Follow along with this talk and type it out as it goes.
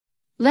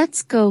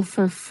Let's go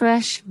for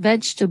fresh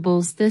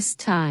vegetables this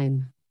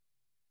time.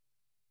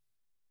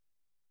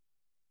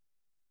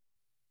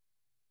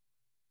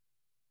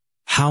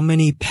 How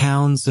many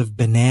pounds of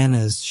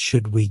bananas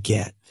should we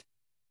get?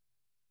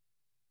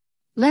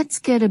 Let's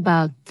get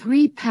about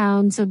 3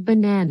 pounds of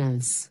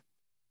bananas.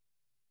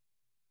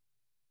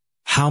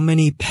 How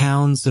many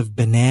pounds of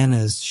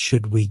bananas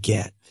should we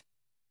get?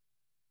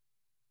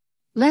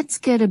 Let's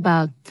get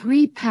about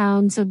 3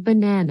 pounds of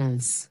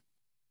bananas.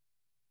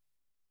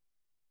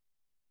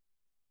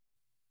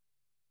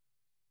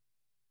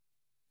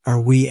 Are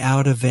we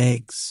out of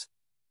eggs?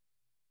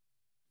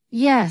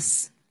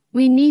 Yes,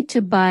 we need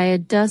to buy a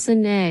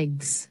dozen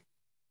eggs.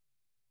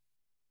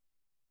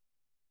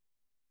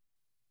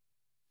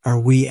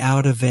 Are we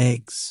out of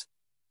eggs?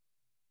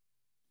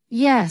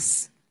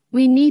 Yes,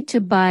 we need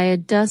to buy a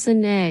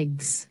dozen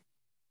eggs.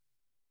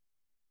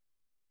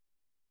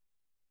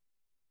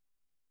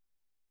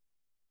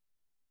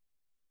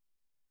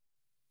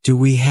 Do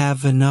we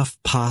have enough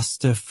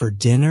pasta for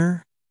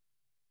dinner?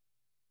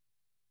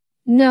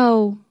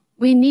 No,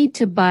 we need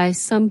to buy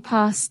some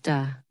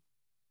pasta.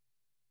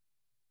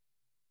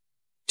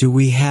 Do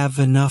we have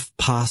enough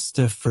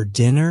pasta for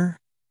dinner?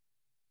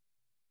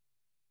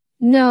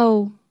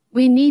 No,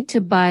 we need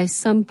to buy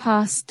some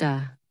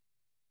pasta.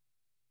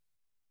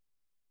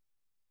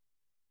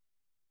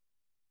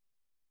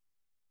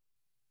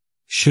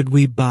 Should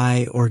we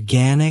buy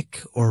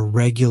organic or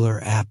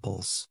regular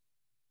apples?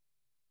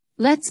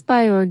 Let's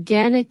buy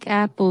organic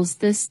apples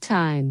this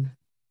time.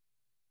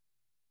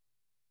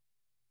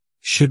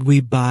 Should we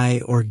buy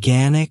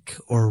organic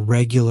or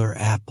regular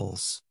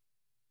apples?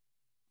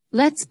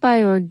 Let's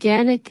buy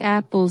organic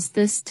apples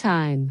this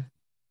time.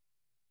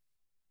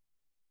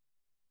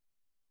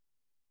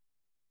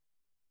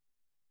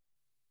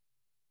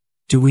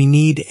 Do we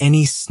need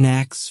any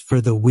snacks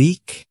for the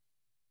week?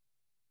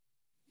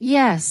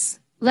 Yes,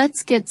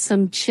 let's get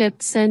some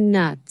chips and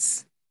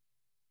nuts.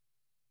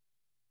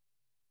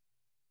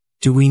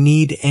 Do we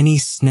need any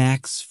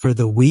snacks for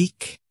the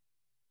week?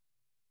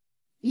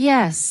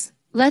 Yes,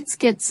 let's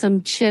get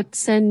some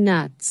chips and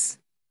nuts.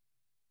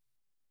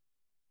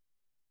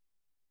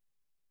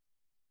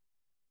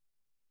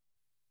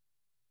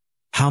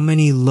 How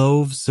many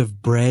loaves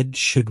of bread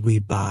should we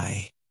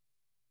buy?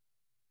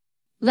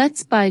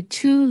 Let's buy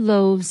 2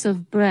 loaves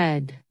of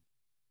bread.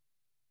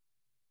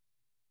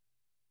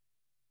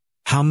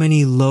 How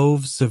many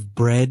loaves of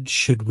bread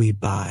should we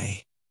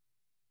buy?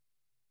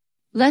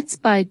 Let's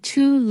buy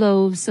 2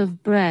 loaves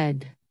of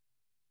bread.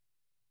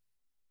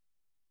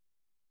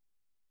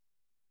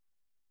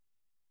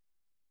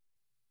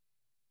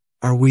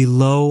 Are we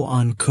low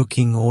on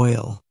cooking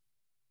oil?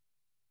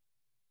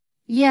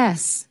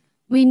 Yes,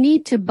 we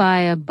need to buy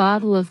a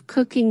bottle of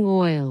cooking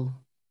oil.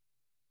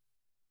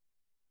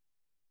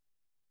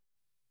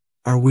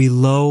 Are we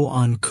low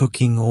on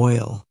cooking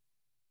oil?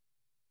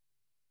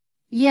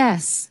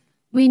 Yes,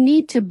 we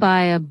need to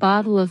buy a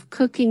bottle of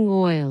cooking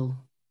oil.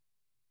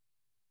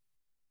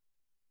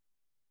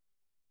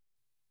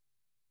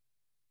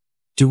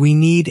 Do we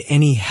need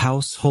any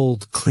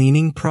household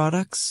cleaning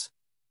products?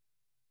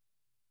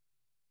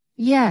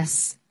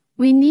 Yes,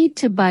 we need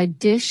to buy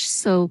dish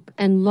soap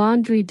and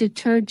laundry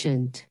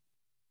detergent.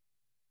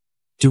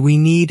 Do we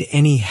need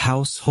any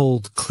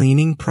household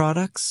cleaning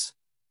products?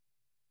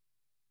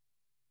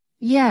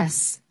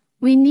 Yes,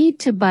 we need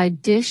to buy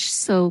dish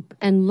soap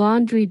and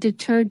laundry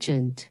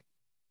detergent.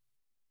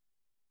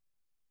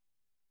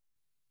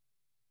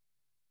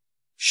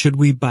 Should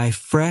we buy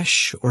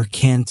fresh or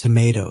canned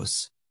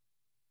tomatoes?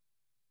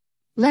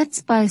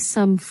 Let's buy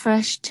some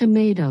fresh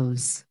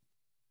tomatoes.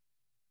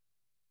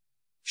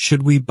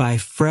 Should we buy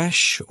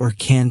fresh or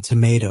canned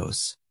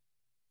tomatoes?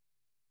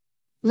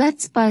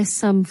 Let's buy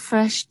some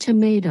fresh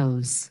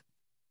tomatoes.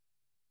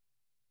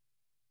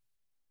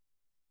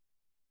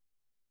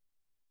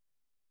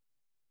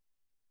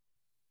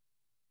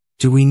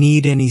 Do we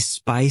need any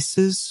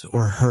spices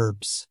or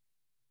herbs?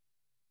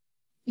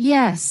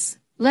 Yes,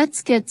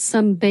 let's get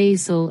some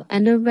basil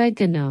and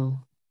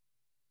oregano.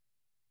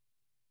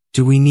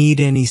 Do we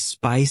need any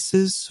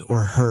spices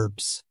or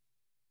herbs?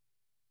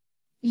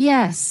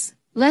 Yes,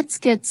 let's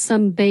get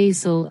some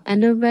basil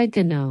and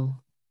oregano.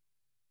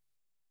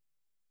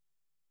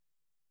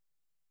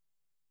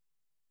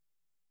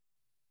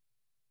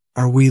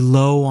 Are we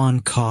low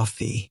on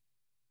coffee?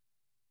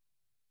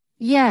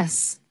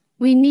 Yes,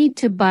 we need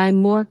to buy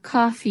more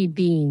coffee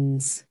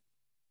beans.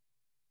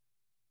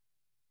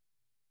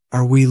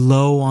 Are we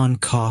low on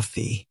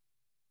coffee?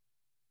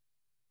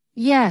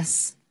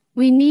 Yes,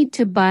 we need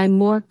to buy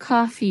more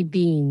coffee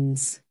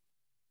beans.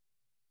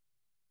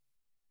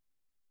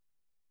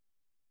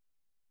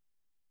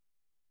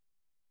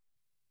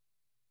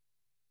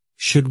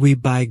 Should we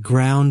buy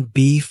ground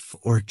beef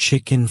or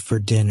chicken for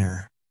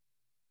dinner?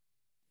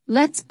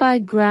 Let's buy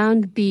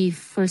ground beef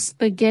for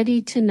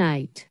spaghetti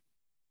tonight.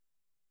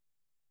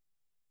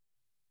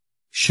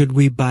 Should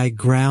we buy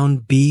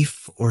ground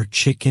beef or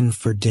chicken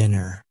for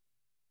dinner?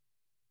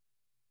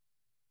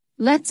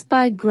 Let's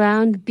buy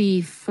ground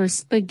beef for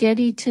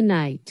spaghetti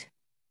tonight.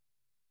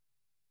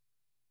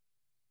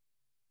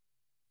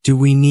 Do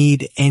we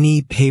need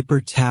any paper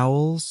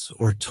towels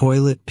or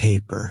toilet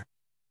paper?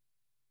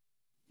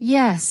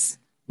 Yes,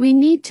 we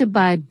need to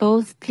buy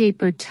both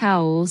paper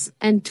towels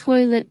and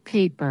toilet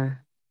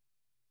paper.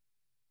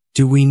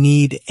 Do we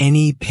need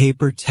any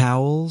paper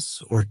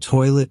towels or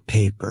toilet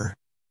paper?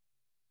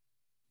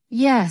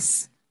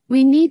 Yes,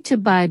 we need to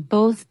buy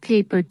both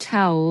paper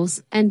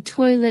towels and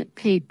toilet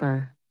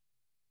paper.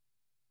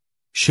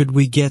 Should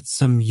we get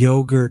some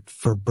yogurt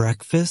for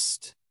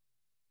breakfast?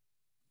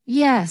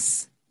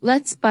 Yes,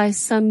 let's buy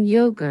some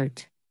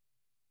yogurt.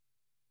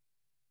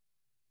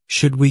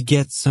 Should we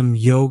get some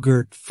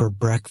yogurt for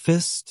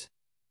breakfast?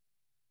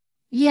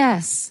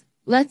 Yes,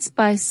 let's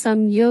buy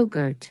some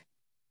yogurt.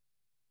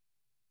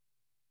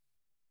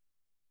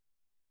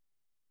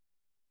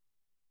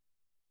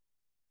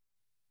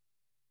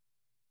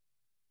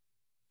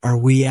 Are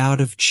we out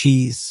of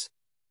cheese?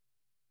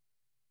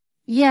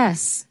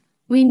 Yes,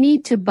 we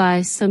need to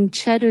buy some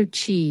cheddar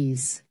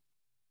cheese.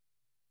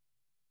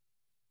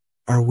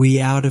 Are we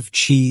out of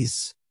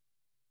cheese?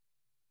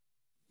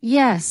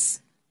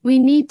 Yes, we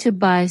need to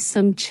buy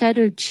some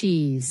cheddar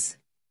cheese.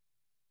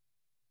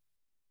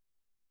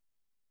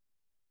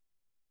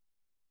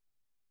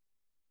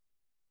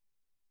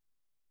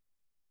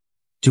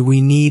 Do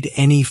we need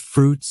any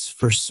fruits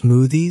for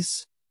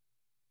smoothies?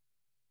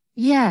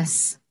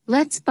 Yes,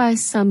 let's buy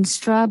some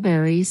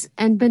strawberries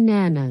and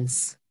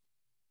bananas.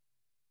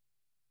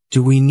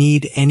 Do we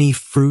need any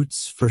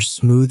fruits for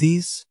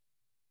smoothies?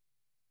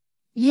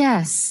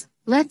 Yes,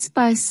 let's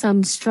buy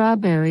some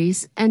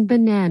strawberries and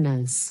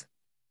bananas.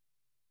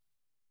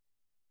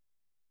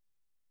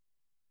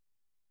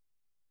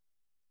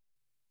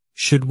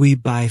 Should we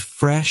buy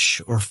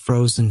fresh or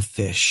frozen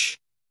fish?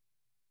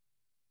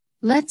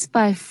 Let's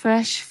buy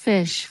fresh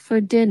fish for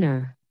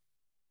dinner.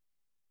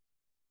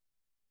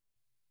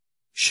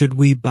 Should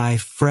we buy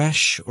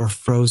fresh or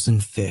frozen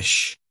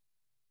fish?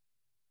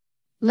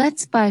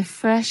 Let's buy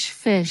fresh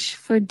fish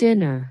for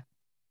dinner.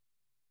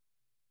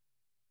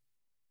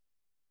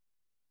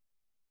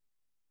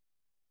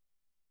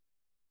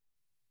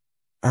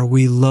 Are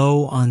we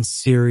low on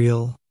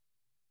cereal?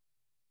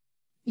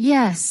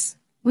 Yes,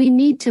 we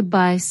need to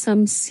buy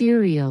some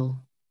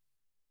cereal.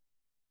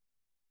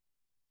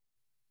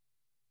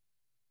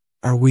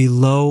 Are we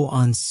low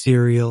on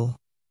cereal?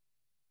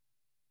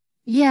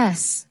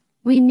 Yes,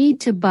 we need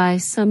to buy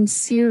some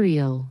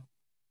cereal.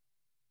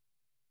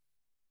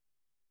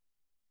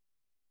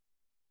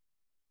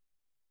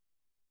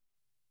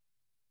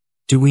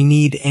 Do we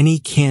need any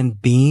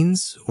canned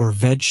beans or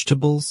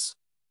vegetables?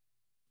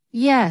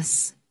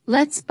 Yes,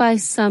 let's buy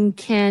some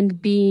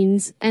canned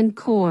beans and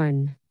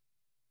corn.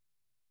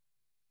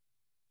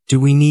 Do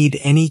we need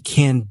any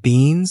canned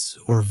beans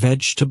or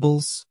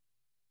vegetables?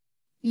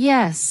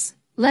 Yes,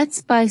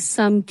 let's buy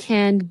some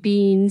canned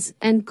beans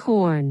and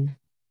corn.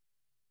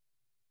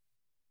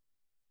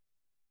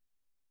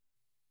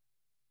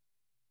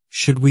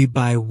 Should we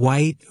buy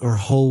white or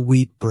whole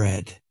wheat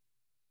bread?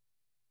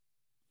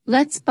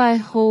 Let's buy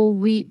whole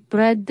wheat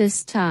bread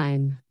this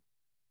time.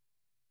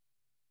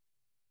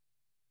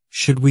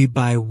 Should we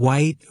buy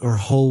white or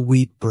whole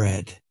wheat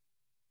bread?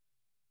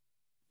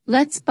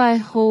 Let's buy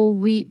whole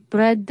wheat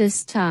bread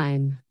this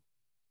time.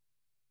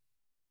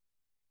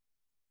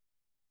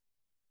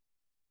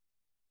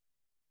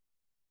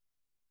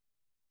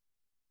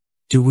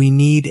 Do we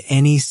need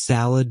any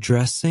salad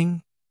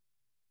dressing?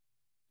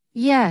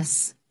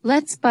 Yes,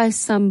 let's buy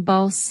some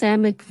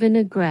balsamic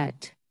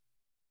vinaigrette.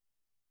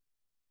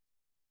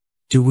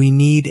 Do we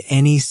need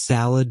any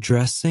salad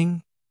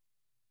dressing?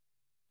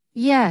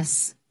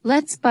 Yes,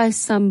 let's buy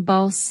some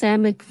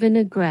balsamic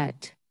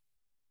vinaigrette.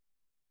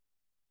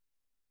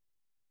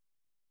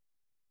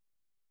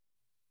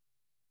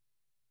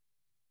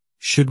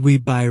 Should we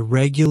buy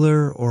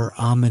regular or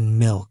almond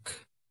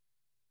milk?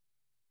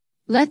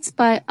 Let's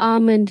buy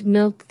almond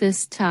milk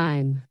this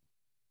time.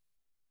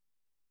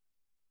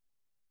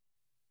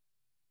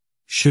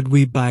 Should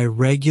we buy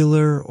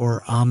regular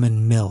or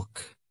almond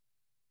milk?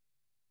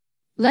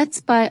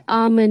 Let's buy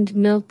almond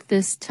milk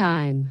this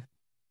time.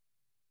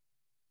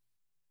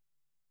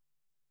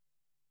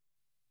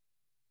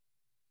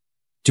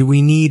 Do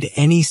we need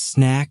any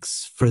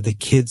snacks for the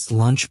kids'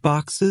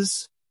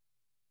 lunchboxes?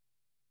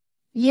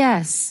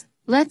 Yes,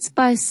 let's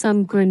buy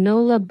some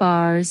granola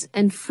bars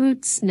and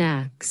fruit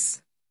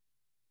snacks.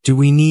 Do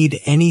we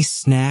need any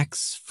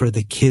snacks for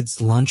the kids'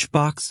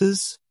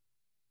 lunchboxes?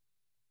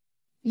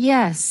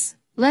 Yes,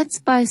 let's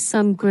buy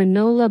some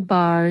granola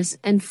bars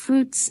and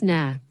fruit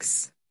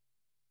snacks.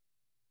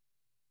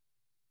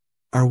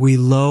 Are we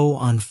low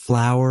on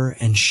flour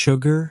and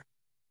sugar?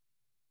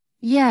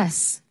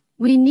 Yes,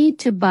 we need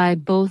to buy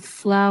both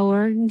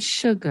flour and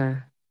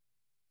sugar.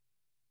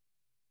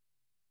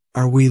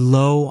 Are we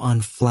low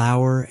on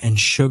flour and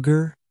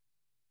sugar?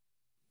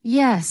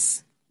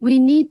 Yes, we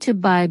need to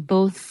buy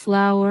both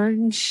flour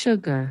and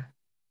sugar.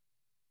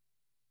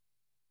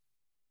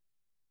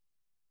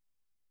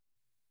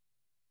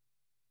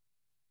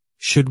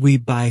 Should we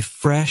buy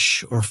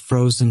fresh or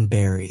frozen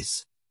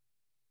berries?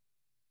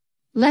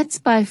 Let's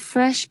buy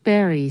fresh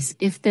berries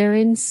if they're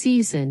in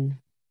season.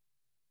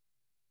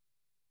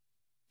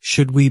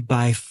 Should we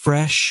buy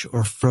fresh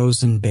or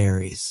frozen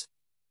berries?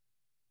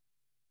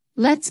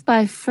 Let's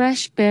buy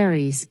fresh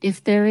berries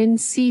if they're in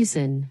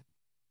season.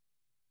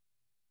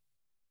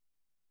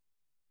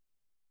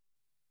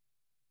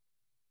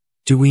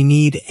 Do we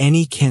need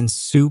any canned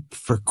soup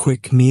for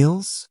quick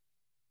meals?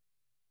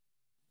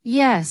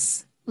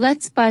 Yes,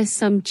 let's buy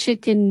some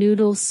chicken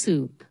noodle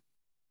soup.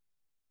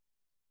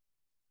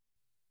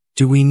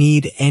 Do we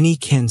need any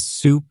canned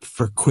soup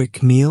for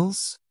quick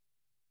meals?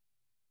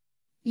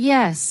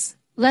 Yes,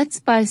 let's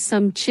buy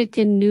some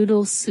chicken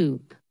noodle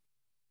soup.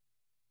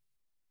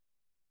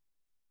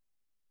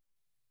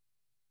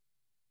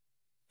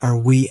 Are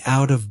we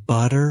out of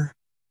butter?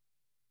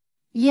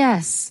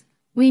 Yes,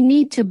 we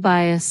need to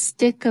buy a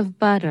stick of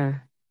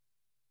butter.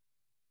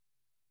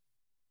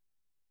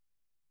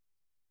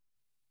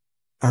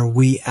 Are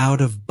we out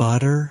of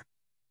butter?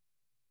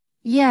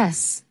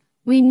 Yes,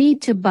 we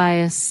need to buy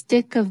a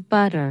stick of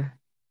butter.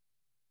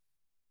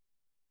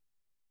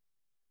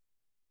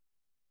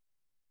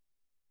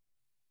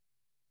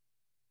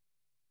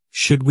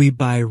 Should we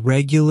buy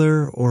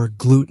regular or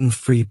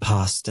gluten-free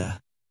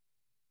pasta?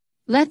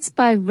 Let's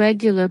buy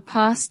regular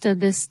pasta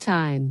this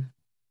time.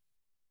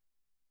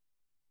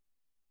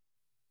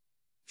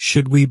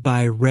 Should we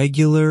buy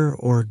regular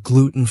or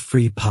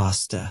gluten-free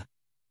pasta?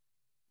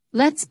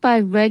 Let's buy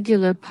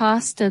regular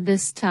pasta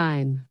this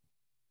time.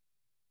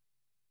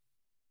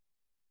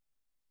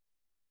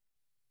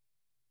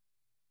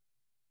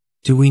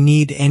 Do we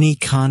need any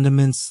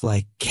condiments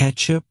like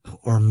ketchup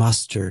or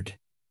mustard?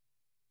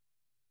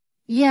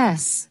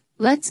 Yes,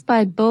 let's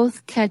buy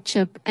both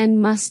ketchup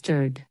and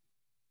mustard.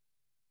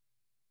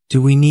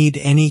 Do we need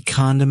any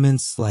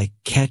condiments like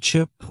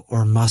ketchup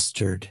or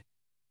mustard?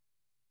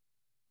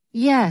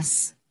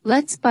 Yes,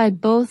 let's buy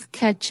both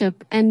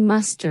ketchup and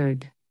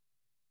mustard.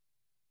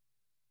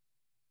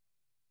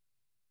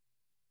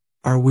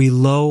 Are we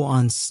low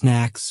on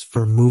snacks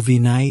for movie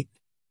night?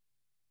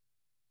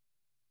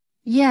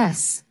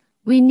 Yes,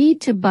 we need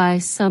to buy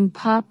some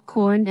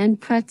popcorn and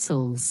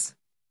pretzels.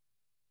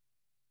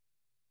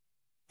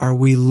 Are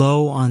we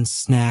low on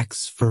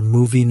snacks for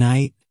movie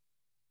night?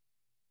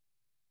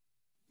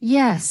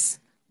 Yes,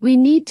 we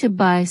need to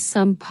buy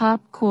some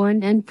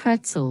popcorn and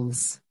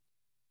pretzels.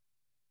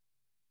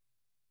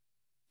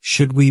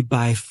 Should we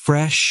buy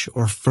fresh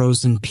or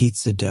frozen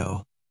pizza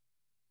dough?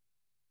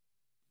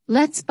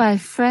 Let's buy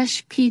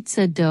fresh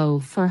pizza dough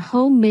for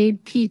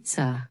homemade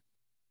pizza.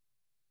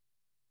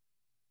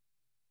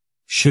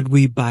 Should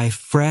we buy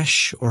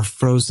fresh or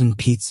frozen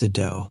pizza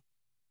dough?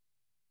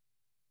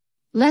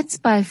 Let's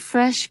buy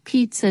fresh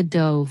pizza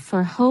dough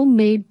for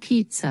homemade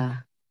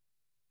pizza.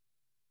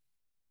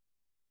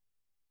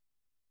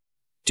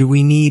 Do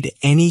we need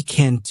any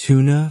canned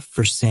tuna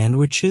for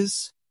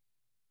sandwiches?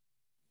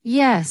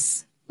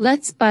 Yes,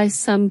 let's buy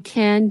some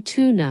canned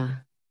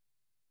tuna.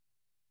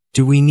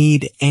 Do we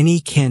need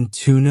any canned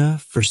tuna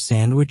for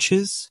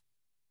sandwiches?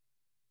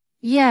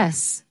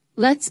 Yes,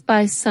 let's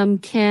buy some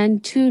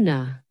canned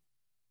tuna.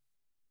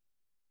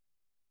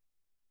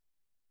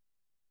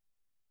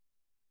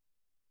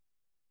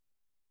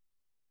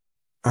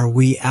 Are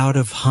we out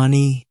of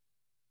honey?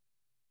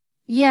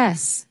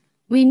 Yes,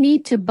 we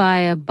need to buy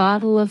a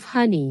bottle of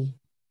honey.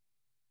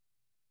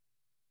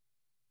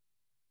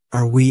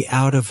 Are we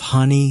out of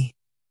honey?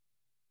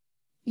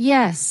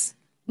 Yes,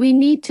 we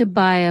need to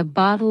buy a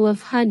bottle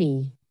of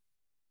honey.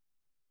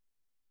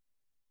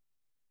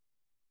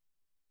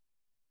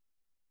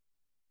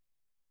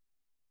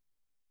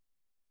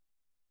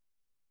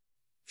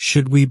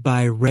 Should we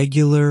buy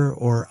regular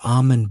or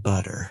almond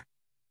butter?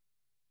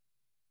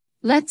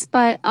 Let's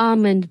buy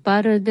almond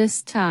butter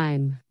this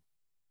time.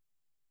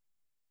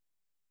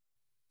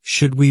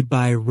 Should we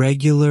buy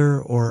regular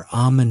or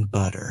almond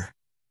butter?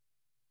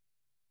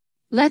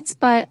 Let's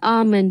buy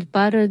almond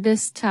butter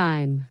this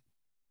time.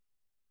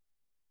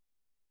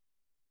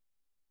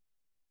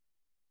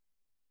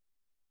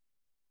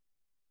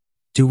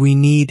 Do we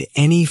need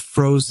any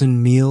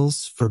frozen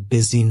meals for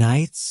busy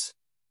nights?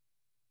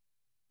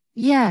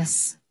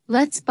 Yes,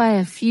 let's buy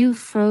a few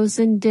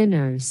frozen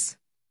dinners.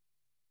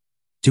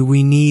 Do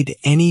we need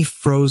any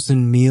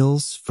frozen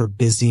meals for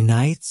busy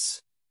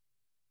nights?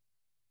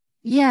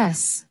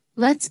 Yes,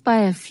 let's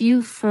buy a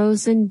few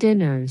frozen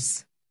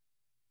dinners.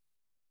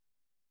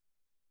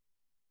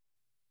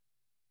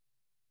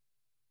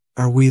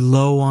 Are we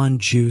low on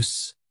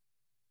juice?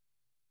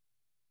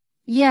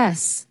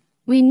 Yes,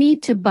 we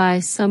need to buy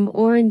some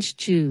orange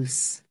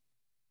juice.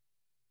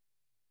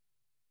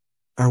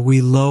 Are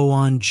we low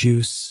on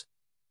juice?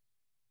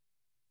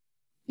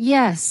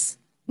 Yes,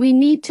 we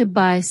need to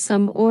buy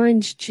some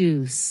orange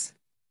juice.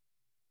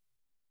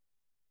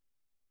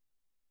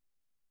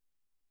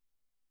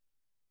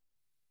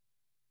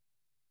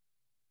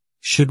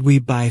 Should we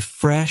buy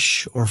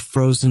fresh or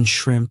frozen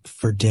shrimp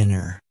for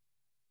dinner?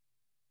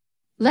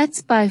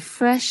 Let's buy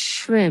fresh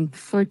shrimp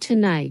for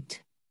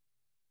tonight.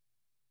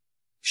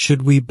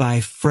 Should we buy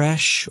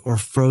fresh or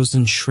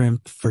frozen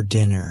shrimp for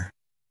dinner?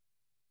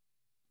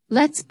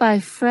 Let's buy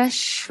fresh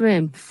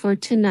shrimp for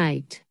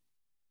tonight.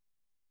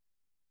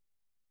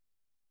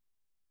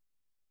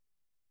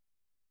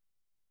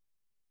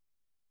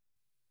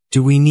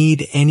 Do we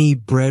need any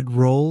bread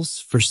rolls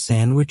for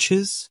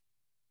sandwiches?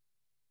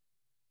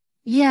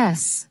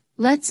 Yes,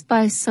 let's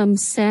buy some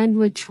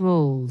sandwich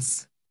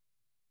rolls.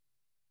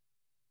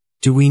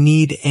 Do we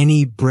need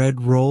any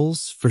bread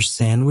rolls for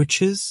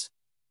sandwiches?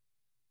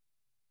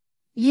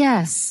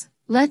 Yes,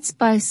 let's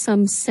buy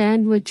some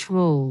sandwich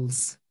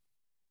rolls.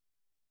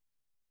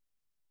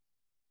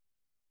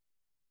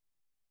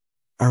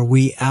 Are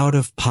we out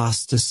of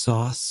pasta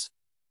sauce?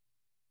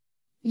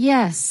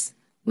 Yes,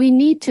 we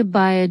need to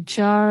buy a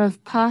jar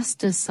of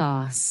pasta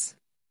sauce.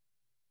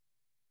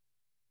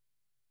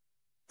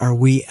 Are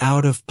we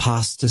out of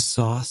pasta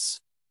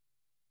sauce?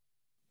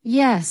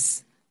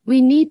 Yes,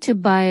 we need to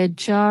buy a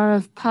jar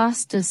of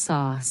pasta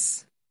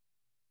sauce.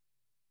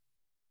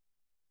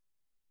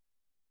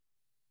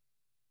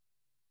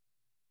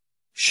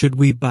 Should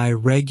we buy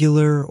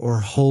regular or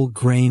whole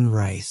grain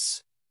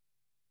rice?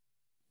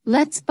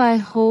 Let's buy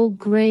whole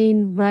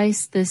grain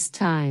rice this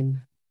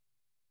time.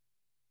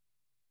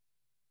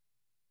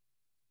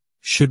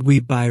 Should we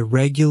buy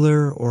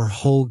regular or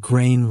whole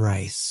grain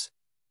rice?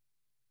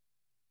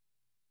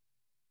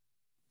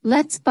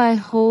 Let's buy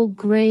whole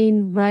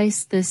grain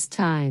rice this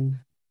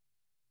time.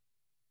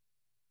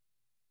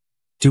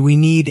 Do we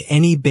need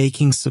any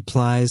baking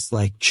supplies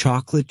like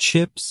chocolate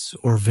chips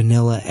or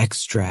vanilla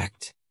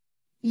extract?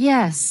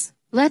 Yes,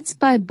 let's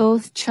buy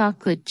both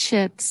chocolate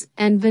chips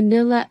and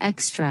vanilla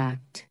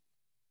extract.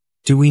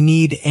 Do we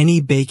need any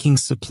baking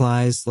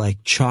supplies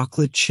like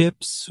chocolate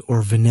chips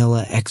or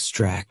vanilla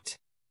extract?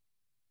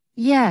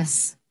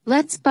 Yes,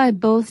 let's buy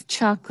both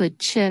chocolate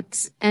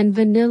chips and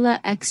vanilla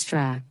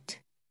extract.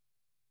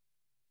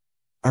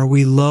 Are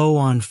we low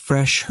on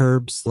fresh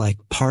herbs like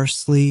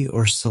parsley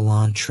or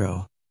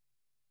cilantro?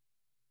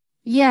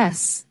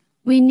 Yes,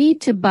 we need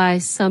to buy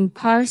some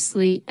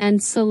parsley and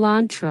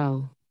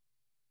cilantro.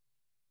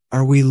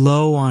 Are we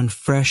low on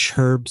fresh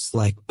herbs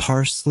like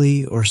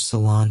parsley or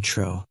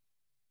cilantro?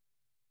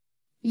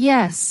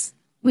 Yes,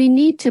 we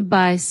need to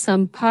buy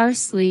some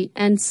parsley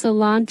and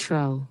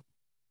cilantro.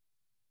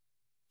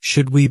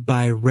 Should we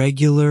buy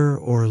regular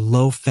or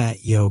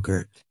low-fat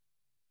yogurt?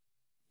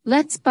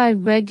 Let's buy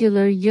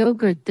regular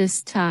yogurt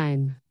this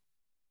time.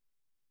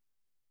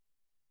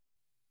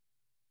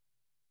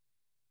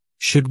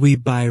 Should we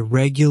buy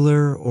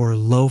regular or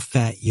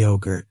low-fat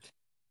yogurt?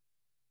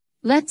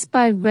 Let's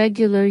buy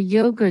regular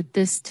yogurt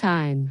this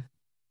time.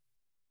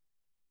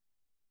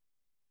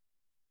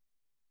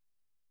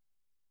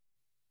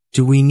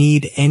 Do we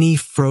need any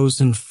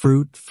frozen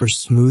fruit for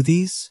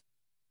smoothies?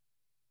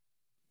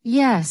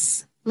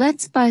 Yes,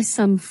 let's buy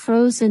some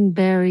frozen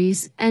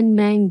berries and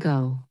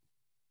mango.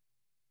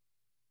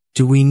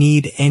 Do we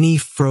need any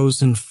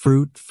frozen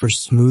fruit for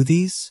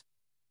smoothies?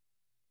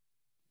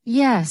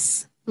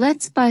 Yes,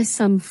 let's buy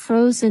some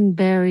frozen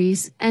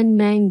berries and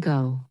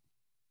mango.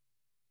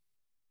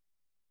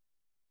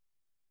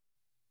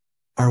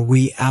 Are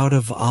we out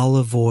of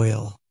olive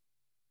oil?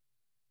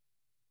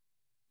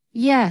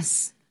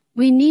 Yes,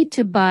 we need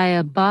to buy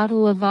a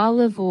bottle of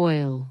olive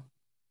oil.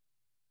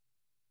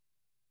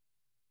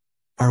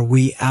 Are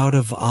we out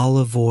of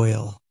olive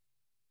oil?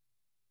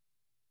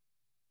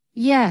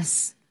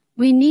 Yes,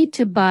 we need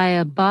to buy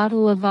a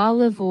bottle of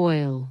olive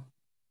oil.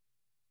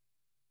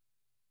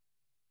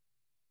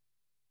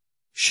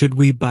 Should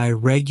we buy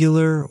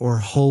regular or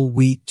whole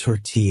wheat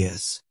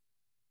tortillas?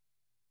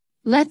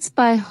 Let's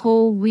buy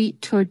whole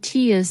wheat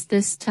tortillas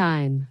this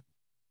time.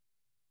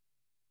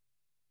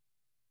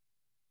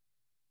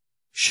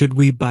 Should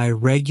we buy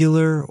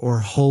regular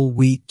or whole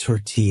wheat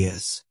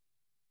tortillas?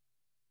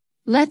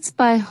 Let's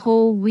buy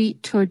whole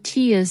wheat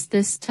tortillas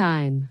this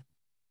time.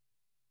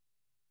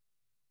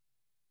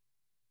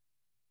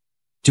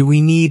 Do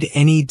we need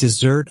any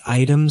dessert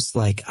items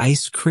like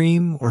ice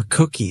cream or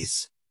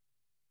cookies?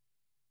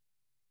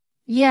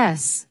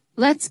 Yes,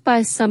 let's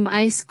buy some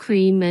ice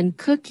cream and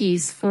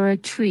cookies for a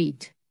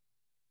treat.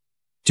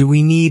 Do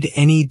we need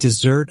any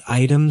dessert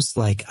items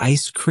like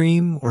ice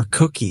cream or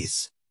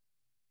cookies?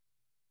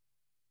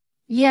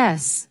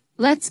 Yes,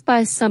 let's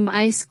buy some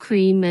ice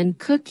cream and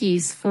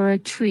cookies for a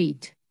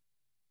treat.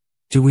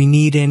 Do we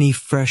need any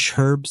fresh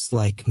herbs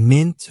like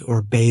mint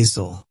or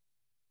basil?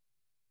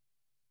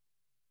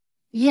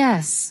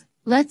 Yes,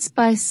 let's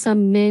buy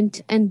some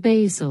mint and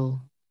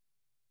basil.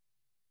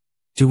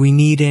 Do we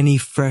need any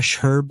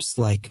fresh herbs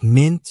like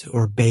mint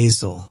or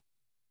basil?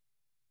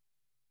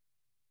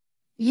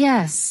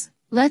 Yes,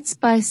 let's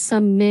buy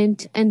some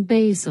mint and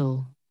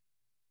basil.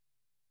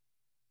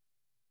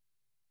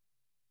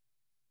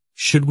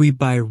 Should we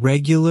buy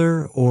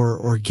regular or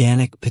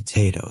organic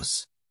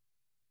potatoes?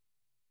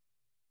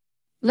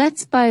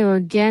 Let's buy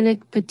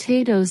organic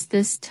potatoes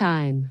this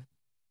time.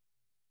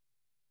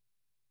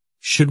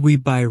 Should we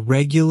buy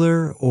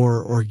regular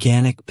or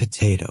organic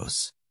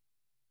potatoes?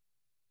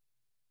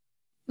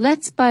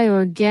 Let's buy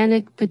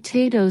organic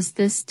potatoes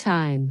this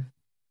time.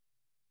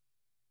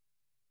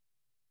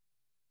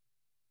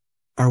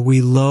 Are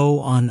we low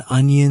on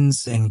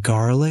onions and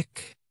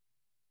garlic?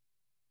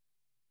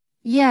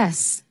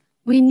 Yes,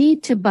 we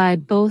need to buy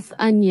both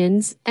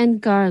onions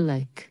and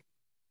garlic.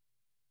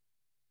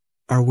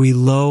 Are we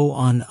low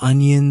on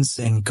onions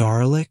and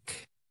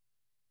garlic?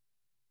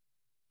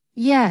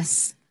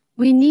 Yes,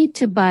 we need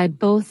to buy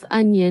both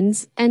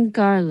onions and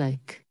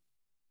garlic.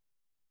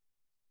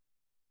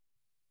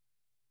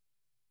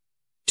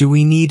 Do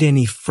we need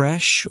any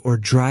fresh or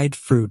dried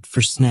fruit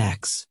for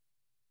snacks?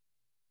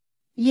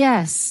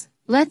 Yes,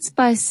 let's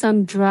buy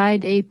some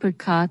dried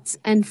apricots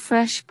and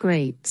fresh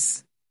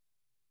grapes.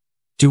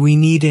 Do we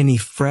need any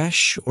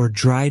fresh or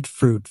dried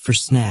fruit for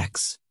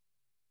snacks?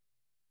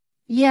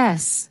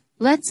 Yes,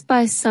 let's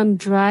buy some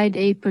dried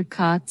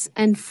apricots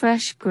and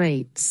fresh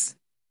grapes.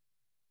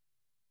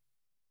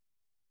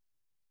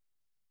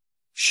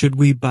 Should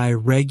we buy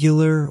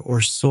regular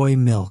or soy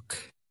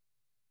milk?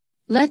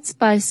 Let's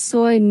buy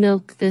soy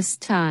milk this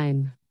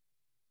time.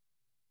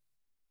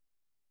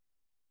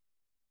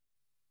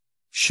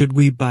 Should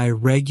we buy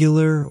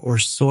regular or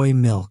soy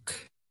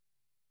milk?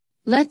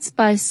 Let's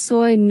buy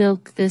soy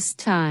milk this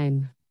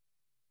time.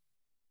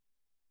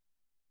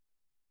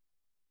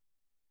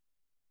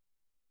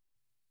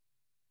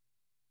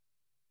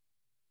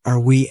 Are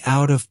we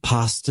out of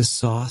pasta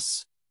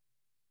sauce?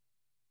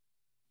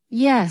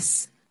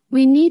 Yes,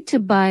 we need to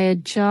buy a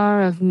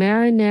jar of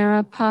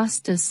marinara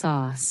pasta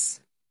sauce.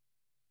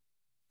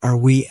 Are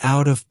we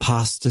out of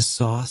pasta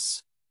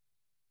sauce?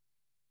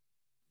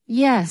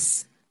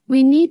 Yes,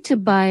 we need to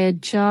buy a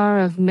jar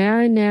of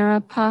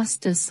marinara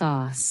pasta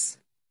sauce.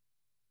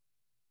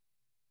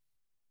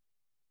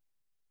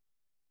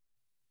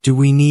 Do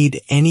we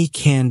need any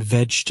canned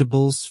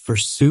vegetables for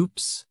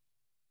soups?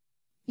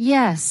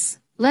 Yes,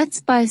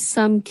 let's buy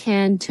some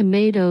canned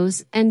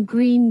tomatoes and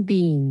green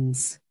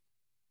beans.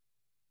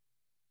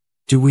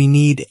 Do we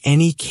need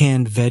any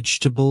canned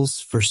vegetables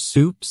for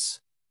soups?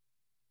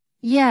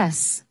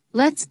 Yes,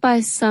 let's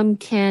buy some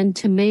canned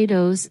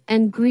tomatoes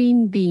and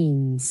green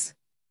beans.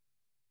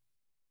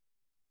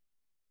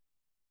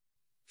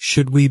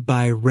 Should we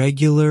buy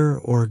regular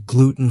or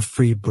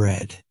gluten-free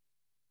bread?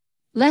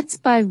 Let's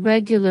buy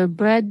regular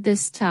bread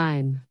this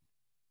time.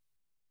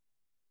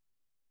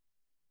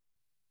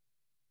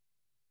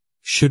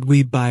 Should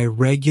we buy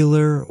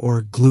regular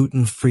or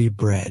gluten-free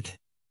bread?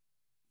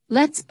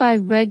 Let's buy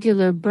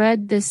regular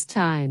bread this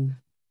time.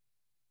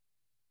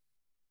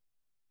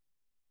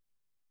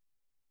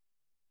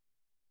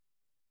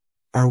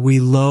 Are we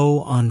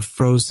low on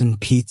frozen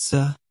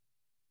pizza?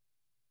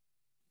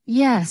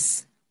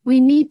 Yes, we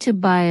need to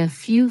buy a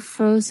few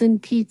frozen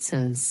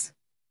pizzas.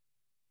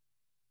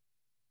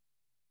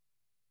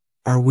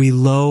 Are we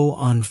low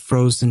on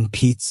frozen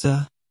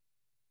pizza?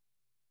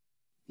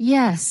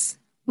 Yes,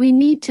 we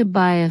need to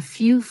buy a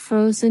few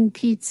frozen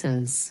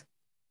pizzas.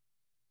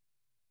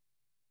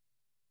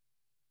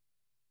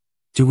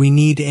 Do we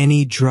need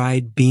any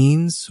dried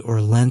beans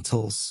or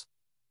lentils?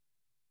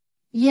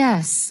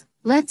 Yes,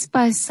 let's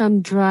buy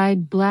some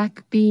dried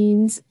black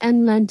beans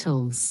and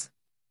lentils.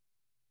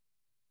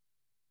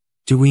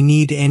 Do we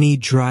need any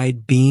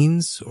dried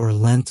beans or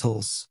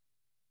lentils?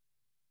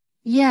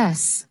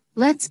 Yes,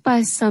 let's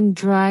buy some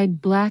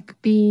dried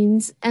black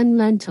beans and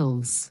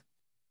lentils.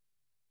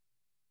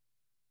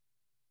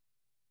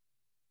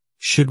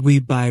 Should we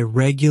buy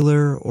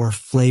regular or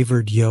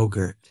flavored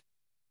yogurt?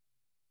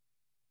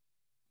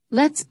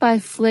 Let's buy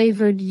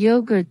flavored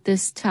yogurt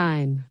this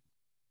time.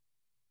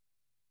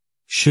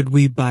 Should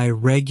we buy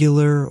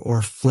regular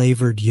or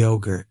flavored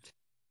yogurt?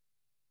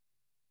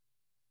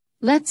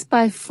 Let's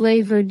buy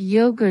flavored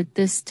yogurt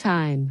this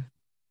time.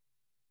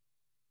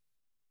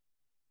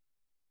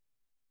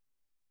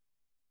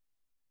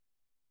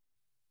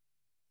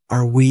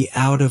 Are we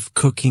out of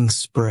cooking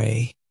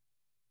spray?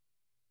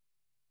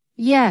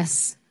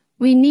 Yes,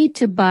 we need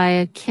to buy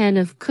a can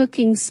of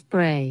cooking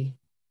spray.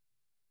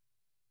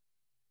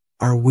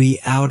 Are we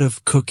out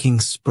of cooking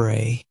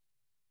spray?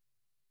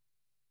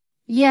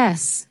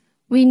 Yes,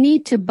 we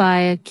need to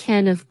buy a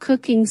can of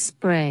cooking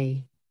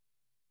spray.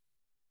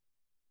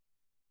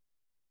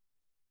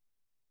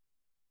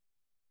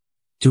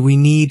 Do we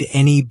need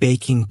any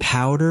baking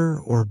powder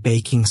or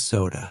baking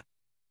soda?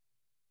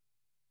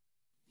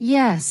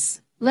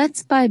 Yes,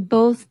 let's buy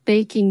both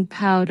baking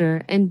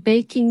powder and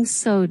baking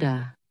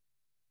soda.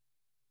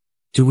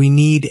 Do we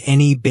need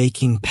any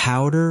baking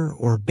powder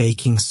or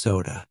baking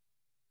soda?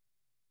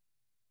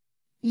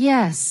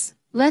 Yes,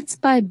 let's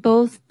buy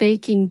both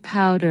baking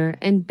powder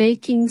and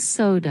baking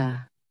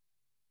soda.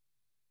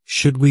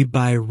 Should we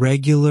buy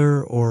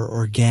regular or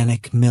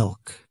organic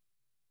milk?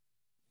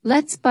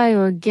 Let's buy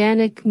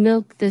organic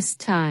milk this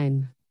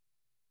time.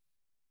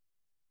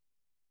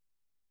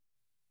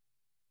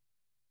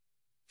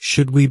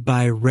 Should we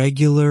buy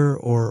regular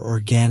or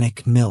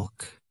organic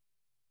milk?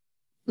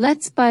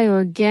 Let's buy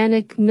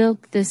organic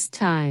milk this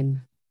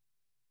time.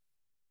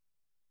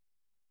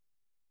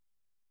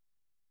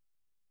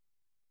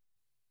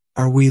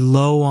 Are we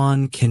low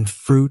on canned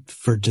fruit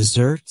for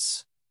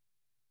desserts?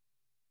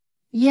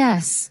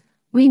 Yes,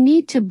 we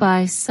need to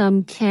buy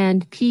some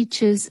canned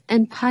peaches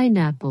and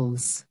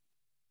pineapples.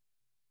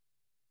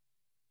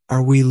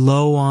 Are we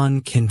low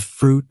on canned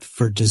fruit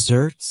for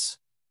desserts?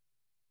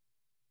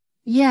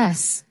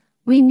 Yes,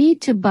 we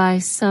need to buy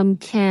some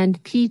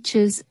canned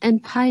peaches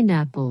and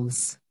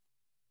pineapples.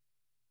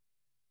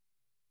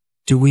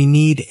 Do we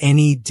need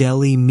any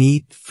deli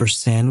meat for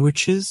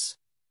sandwiches?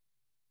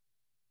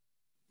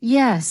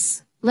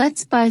 Yes,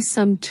 let's buy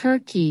some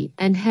turkey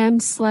and ham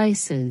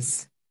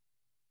slices.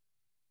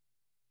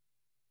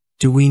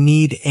 Do we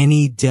need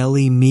any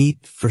deli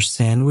meat for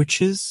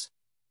sandwiches?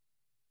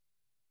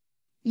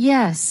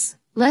 Yes,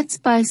 let's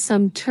buy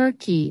some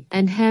turkey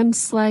and ham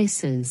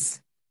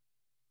slices.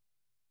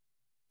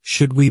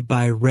 Should we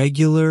buy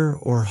regular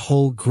or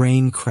whole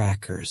grain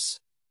crackers?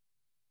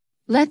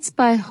 Let's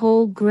buy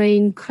whole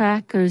grain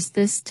crackers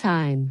this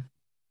time.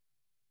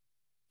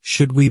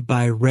 Should we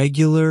buy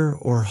regular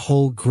or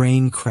whole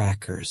grain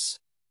crackers?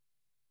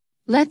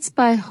 Let's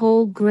buy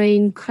whole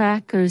grain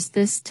crackers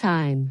this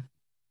time.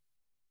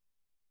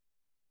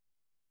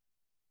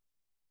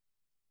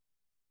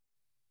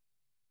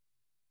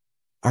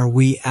 Are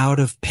we out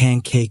of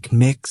pancake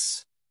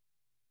mix?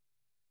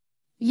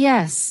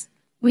 Yes,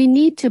 we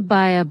need to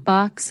buy a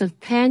box of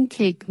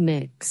pancake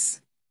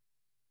mix.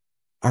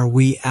 Are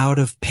we out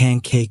of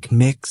pancake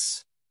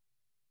mix?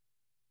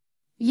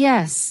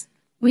 Yes,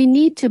 we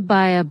need to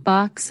buy a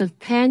box of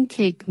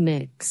pancake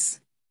mix.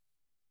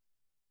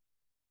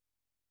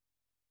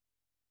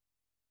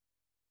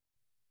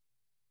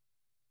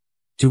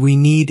 Do we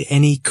need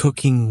any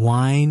cooking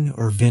wine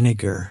or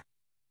vinegar?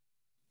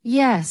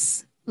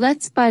 Yes,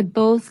 let's buy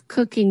both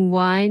cooking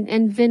wine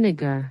and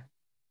vinegar.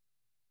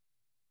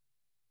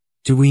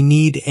 Do we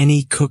need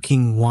any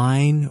cooking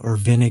wine or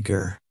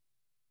vinegar?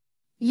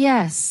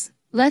 Yes,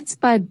 let's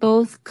buy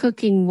both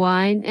cooking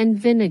wine and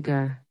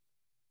vinegar.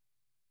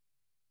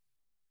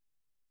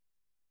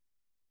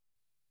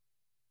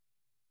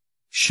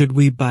 Should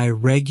we buy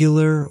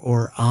regular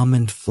or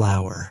almond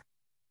flour?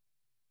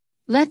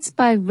 Let's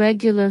buy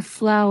regular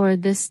flour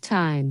this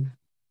time.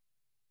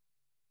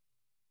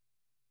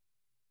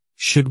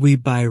 Should we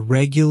buy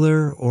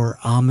regular or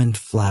almond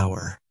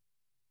flour?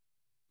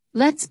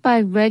 Let's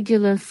buy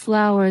regular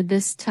flour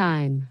this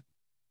time.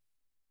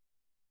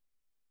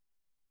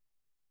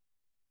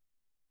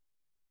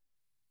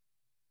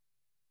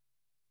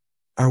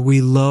 Are we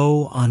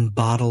low on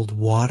bottled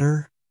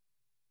water?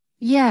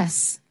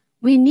 Yes,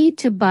 we need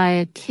to buy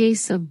a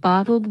case of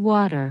bottled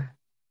water.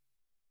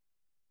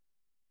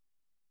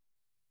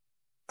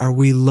 Are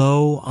we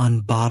low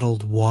on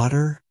bottled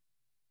water?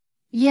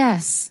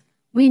 Yes,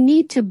 we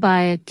need to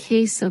buy a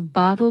case of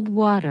bottled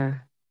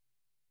water.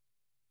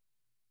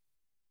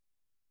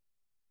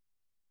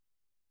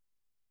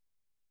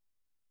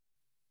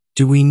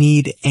 Do we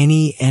need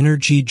any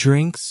energy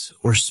drinks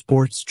or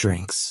sports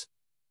drinks?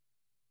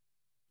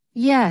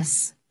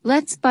 Yes,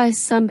 let's buy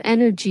some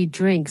energy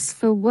drinks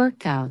for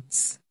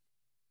workouts.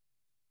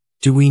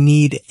 Do we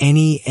need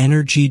any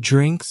energy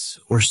drinks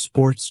or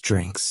sports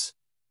drinks?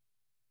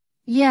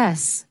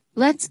 Yes,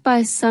 let's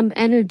buy some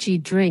energy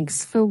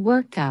drinks for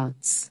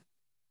workouts.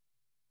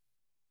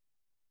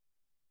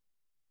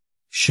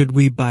 Should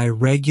we buy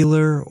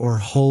regular or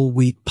whole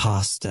wheat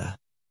pasta?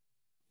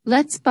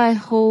 Let's buy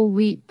whole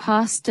wheat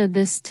pasta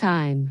this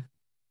time.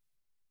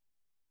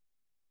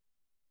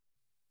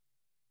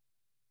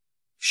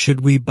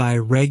 Should we buy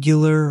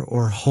regular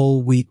or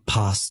whole wheat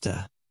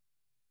pasta?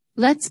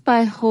 Let's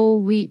buy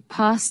whole wheat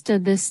pasta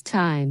this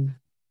time.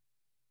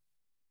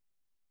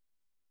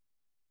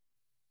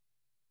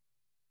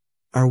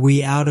 Are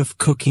we out of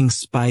cooking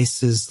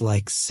spices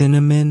like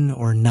cinnamon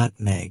or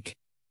nutmeg?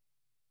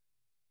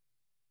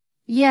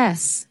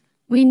 Yes,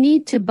 we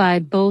need to buy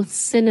both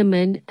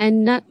cinnamon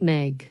and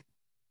nutmeg.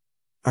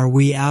 Are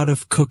we out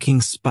of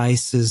cooking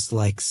spices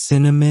like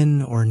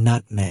cinnamon or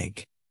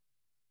nutmeg?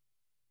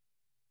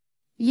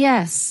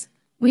 Yes,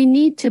 we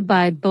need to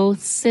buy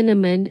both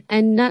cinnamon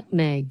and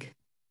nutmeg.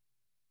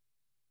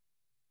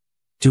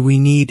 Do we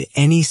need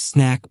any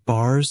snack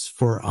bars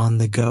for on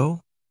the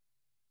go?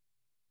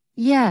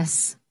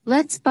 Yes,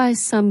 let's buy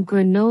some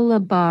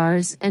granola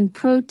bars and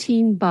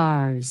protein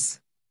bars.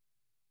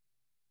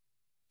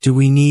 Do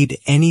we need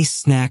any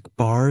snack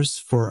bars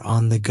for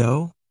on the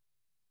go?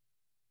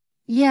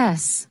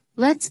 Yes,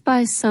 let's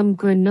buy some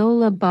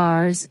granola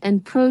bars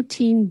and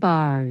protein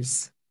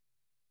bars.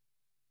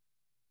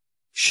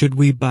 Should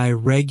we buy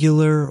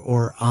regular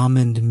or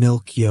almond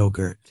milk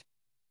yogurt?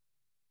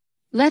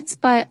 Let's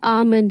buy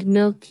almond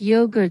milk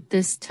yogurt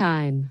this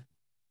time.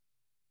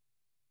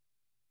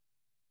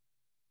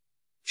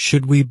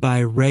 Should we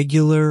buy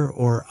regular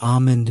or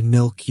almond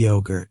milk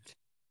yogurt?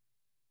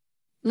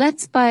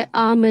 Let's buy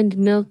almond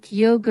milk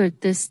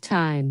yogurt this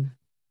time.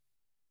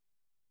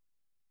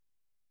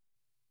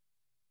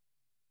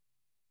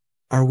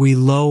 Are we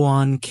low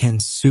on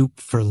canned soup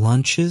for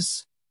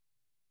lunches?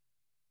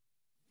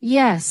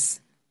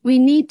 Yes, we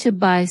need to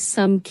buy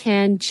some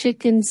canned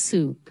chicken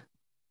soup.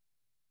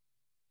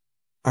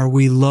 Are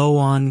we low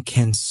on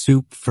canned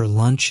soup for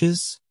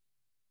lunches?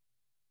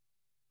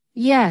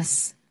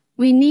 Yes,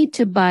 we need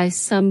to buy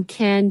some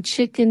canned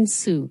chicken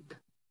soup.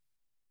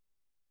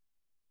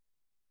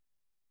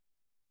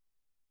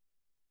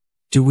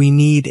 Do we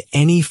need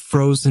any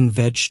frozen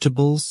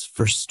vegetables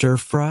for stir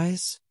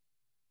fries?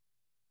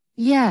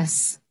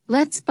 Yes,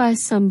 let's buy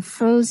some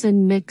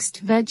frozen mixed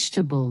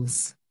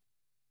vegetables.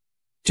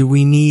 Do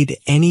we need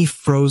any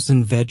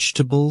frozen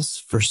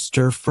vegetables for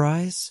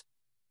stir-fries?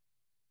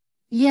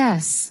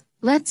 Yes,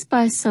 let's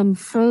buy some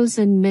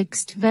frozen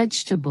mixed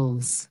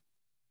vegetables.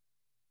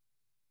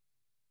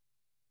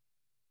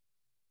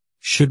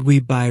 Should we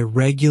buy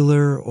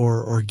regular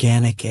or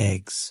organic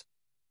eggs?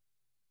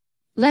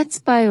 Let's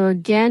buy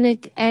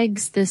organic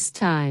eggs this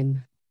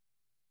time.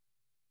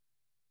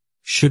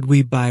 Should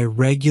we buy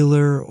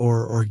regular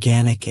or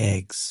organic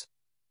eggs?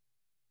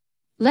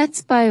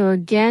 Let's buy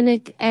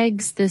organic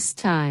eggs this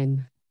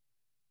time.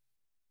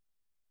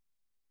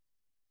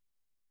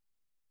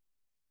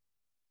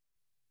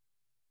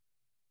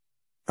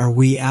 Are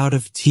we out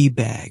of tea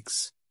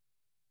bags?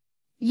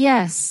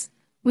 Yes,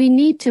 we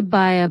need to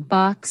buy a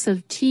box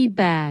of tea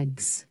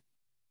bags.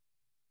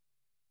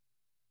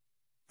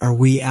 Are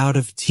we out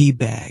of tea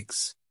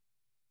bags?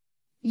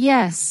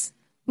 Yes,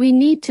 we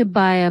need to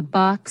buy a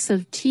box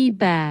of tea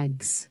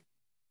bags.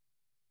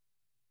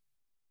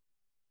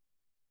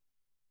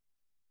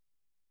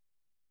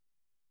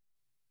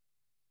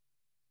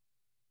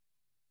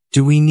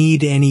 Do we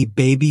need any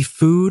baby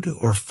food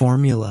or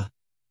formula?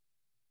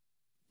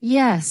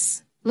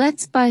 Yes,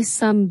 let's buy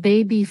some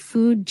baby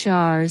food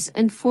jars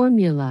and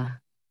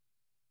formula.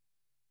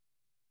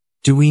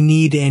 Do we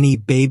need any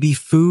baby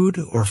food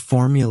or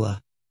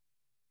formula?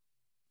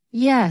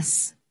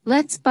 Yes,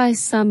 let's buy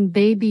some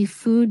baby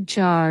food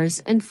jars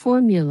and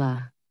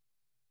formula.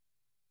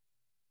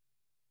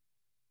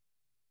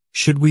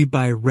 Should we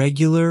buy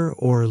regular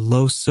or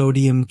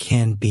low-sodium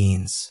canned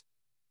beans?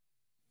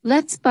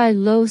 Let's buy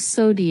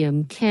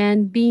low-sodium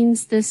canned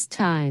beans this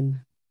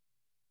time.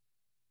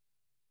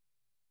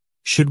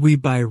 Should we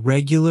buy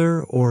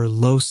regular or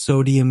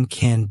low-sodium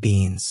canned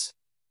beans?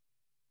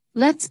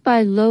 Let's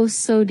buy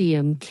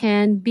low-sodium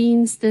canned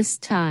beans this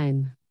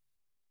time.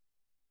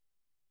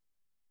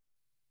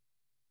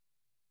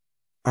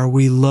 Are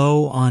we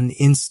low on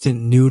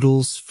instant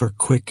noodles for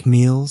quick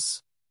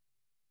meals?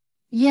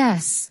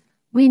 Yes,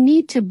 we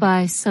need to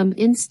buy some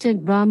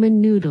instant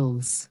ramen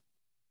noodles.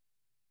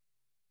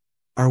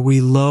 Are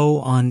we low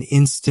on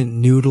instant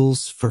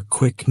noodles for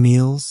quick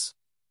meals?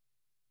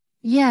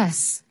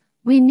 Yes,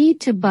 we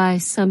need to buy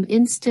some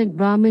instant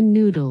ramen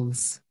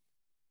noodles.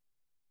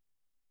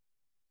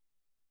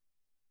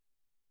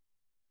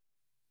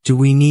 Do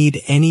we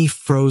need any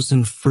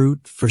frozen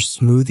fruit for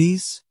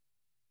smoothies?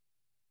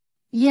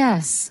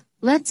 Yes,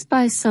 let's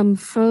buy some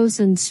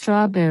frozen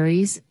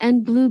strawberries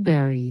and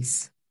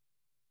blueberries.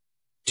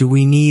 Do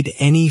we need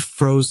any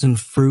frozen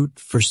fruit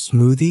for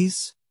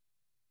smoothies?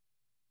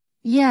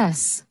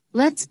 Yes,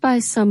 let's buy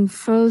some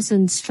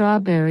frozen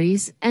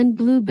strawberries and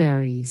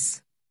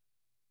blueberries.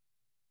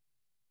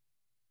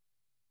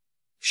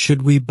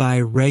 Should we buy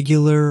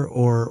regular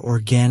or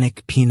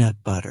organic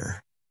peanut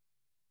butter?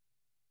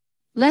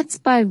 Let's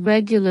buy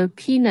regular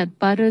peanut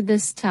butter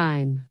this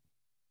time.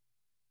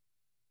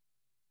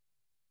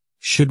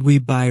 Should we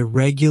buy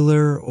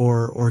regular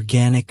or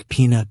organic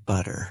peanut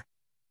butter?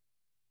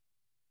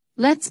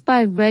 Let's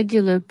buy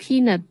regular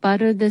peanut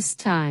butter this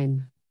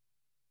time.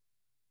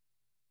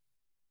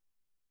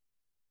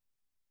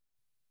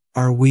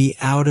 Are we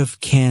out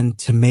of canned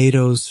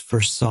tomatoes for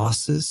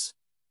sauces?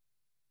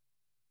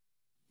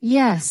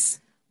 Yes,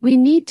 we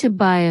need to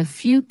buy a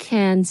few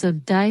cans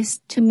of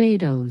diced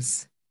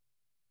tomatoes.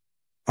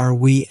 Are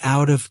we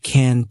out of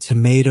canned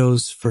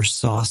tomatoes for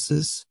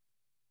sauces?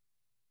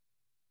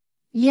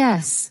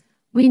 Yes,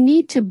 we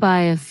need to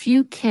buy a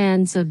few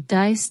cans of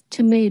diced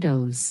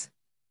tomatoes.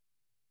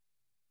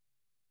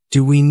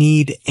 Do we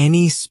need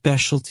any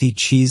specialty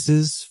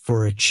cheeses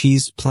for a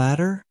cheese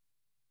platter?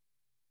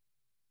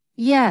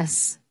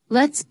 Yes,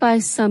 let's buy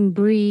some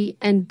Brie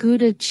and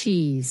Gouda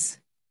cheese.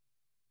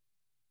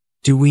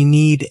 Do we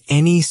need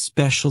any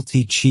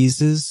specialty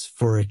cheeses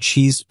for a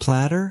cheese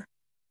platter?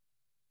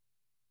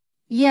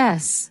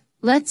 Yes,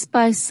 let's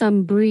buy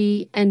some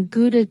Brie and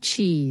Gouda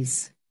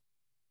cheese.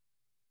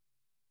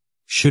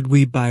 Should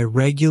we buy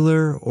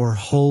regular or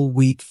whole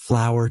wheat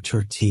flour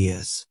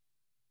tortillas?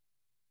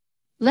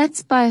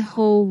 Let's buy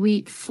whole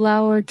wheat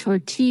flour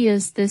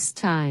tortillas this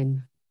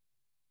time.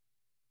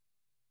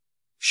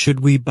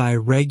 Should we buy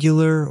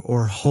regular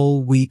or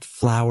whole wheat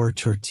flour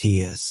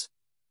tortillas?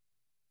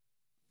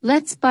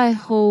 Let's buy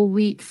whole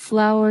wheat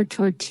flour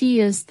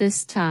tortillas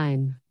this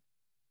time.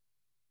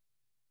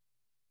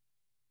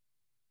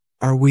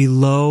 Are we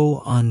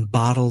low on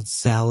bottled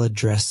salad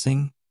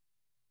dressing?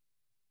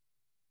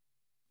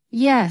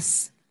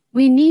 Yes,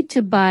 we need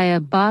to buy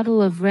a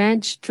bottle of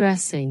ranch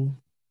dressing.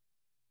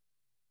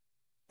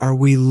 Are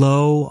we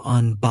low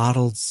on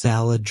bottled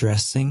salad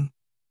dressing?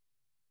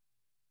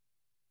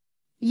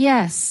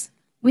 Yes,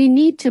 we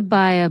need to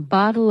buy a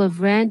bottle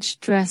of ranch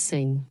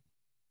dressing.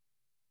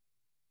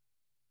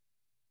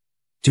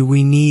 Do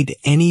we need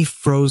any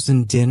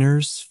frozen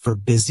dinners for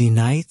busy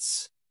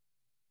nights?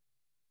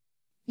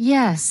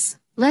 Yes,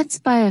 let's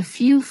buy a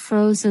few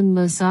frozen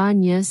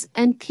lasagnas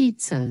and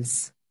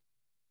pizzas.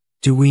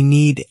 Do we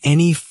need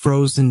any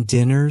frozen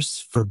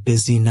dinners for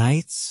busy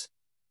nights?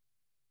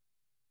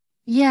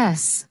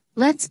 Yes,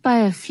 let's buy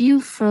a few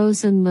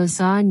frozen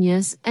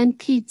lasagnas and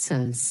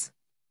pizzas.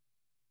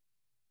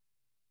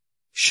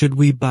 Should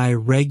we buy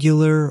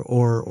regular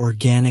or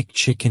organic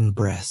chicken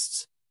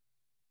breasts?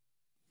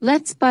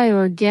 Let's buy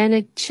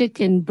organic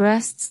chicken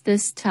breasts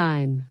this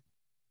time.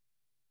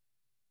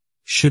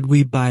 Should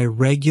we buy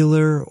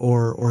regular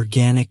or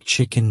organic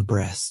chicken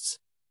breasts?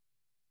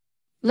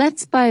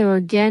 Let's buy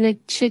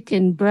organic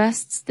chicken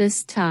breasts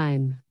this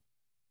time.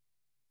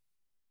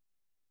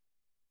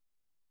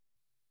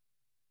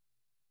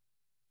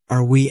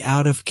 Are we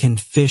out of canned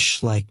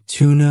fish like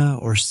tuna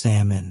or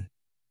salmon?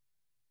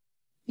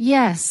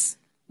 Yes,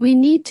 we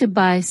need to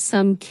buy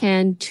some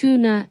canned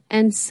tuna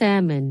and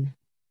salmon.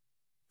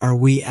 Are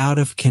we out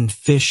of canned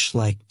fish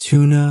like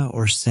tuna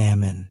or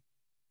salmon?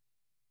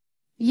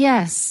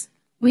 Yes,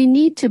 we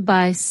need to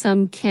buy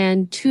some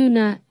canned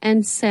tuna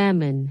and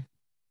salmon.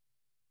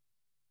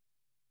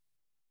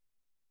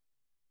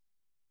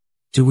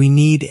 Do we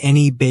need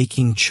any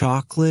baking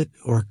chocolate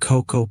or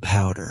cocoa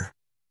powder?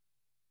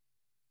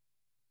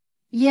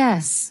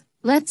 Yes,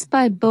 let's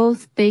buy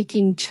both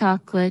baking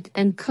chocolate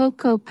and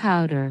cocoa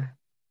powder.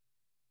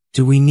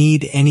 Do we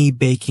need any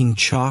baking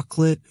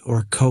chocolate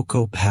or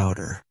cocoa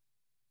powder?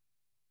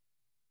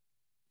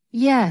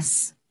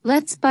 Yes,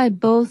 let's buy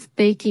both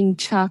baking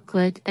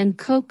chocolate and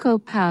cocoa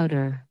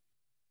powder.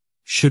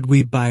 Should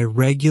we buy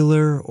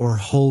regular or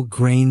whole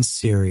grain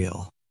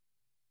cereal?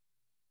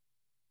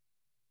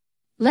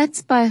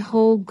 Let's buy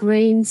whole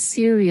grain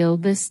cereal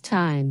this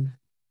time.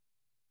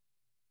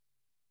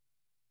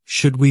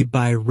 Should we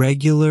buy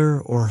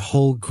regular or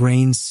whole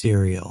grain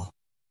cereal?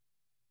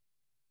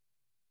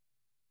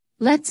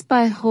 Let's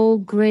buy whole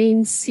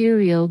grain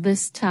cereal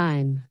this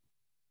time.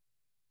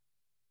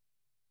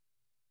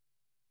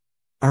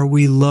 Are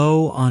we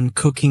low on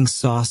cooking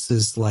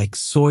sauces like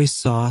soy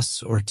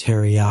sauce or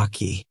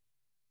teriyaki?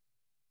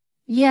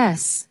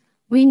 Yes,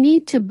 we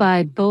need to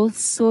buy both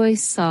soy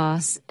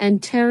sauce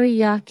and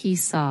teriyaki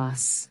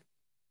sauce.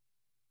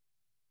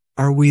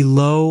 Are we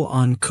low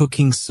on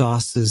cooking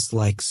sauces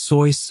like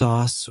soy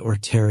sauce or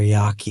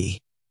teriyaki?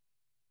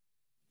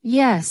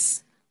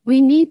 Yes,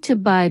 we need to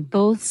buy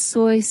both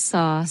soy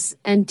sauce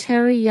and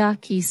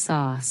teriyaki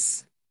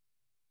sauce.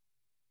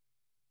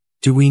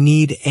 Do we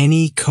need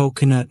any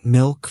coconut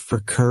milk for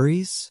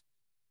curries?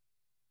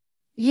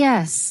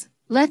 Yes,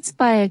 let's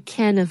buy a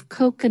can of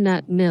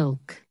coconut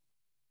milk.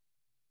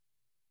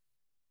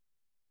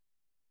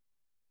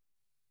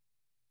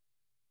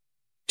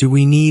 Do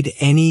we need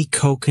any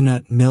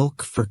coconut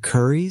milk for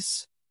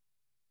curries?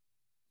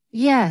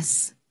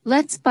 Yes,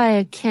 let's buy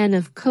a can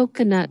of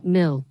coconut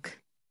milk.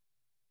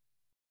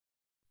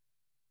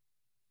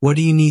 What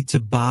do you need to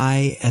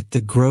buy at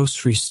the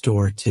grocery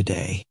store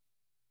today?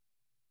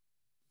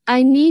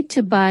 I need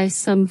to buy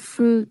some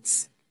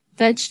fruits,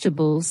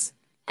 vegetables,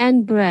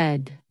 and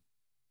bread.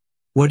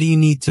 What do you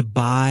need to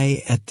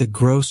buy at the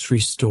grocery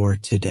store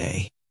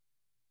today?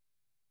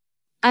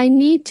 I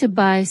need to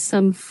buy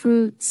some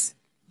fruits,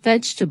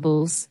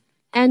 vegetables,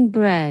 and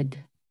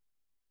bread.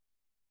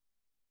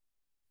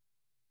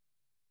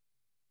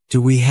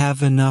 Do we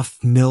have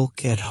enough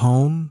milk at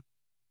home?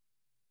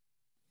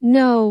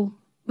 No,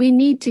 we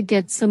need to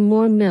get some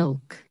more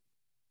milk.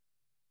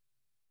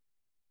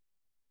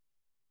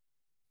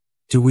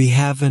 Do we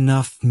have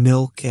enough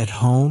milk at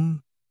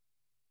home?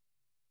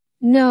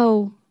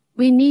 No,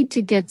 we need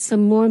to get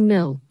some more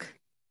milk.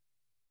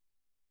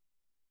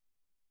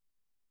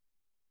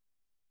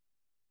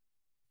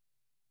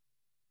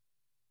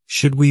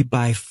 Should we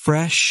buy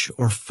fresh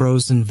or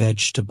frozen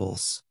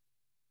vegetables?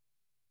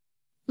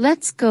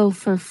 Let's go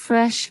for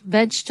fresh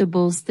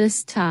vegetables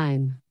this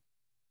time.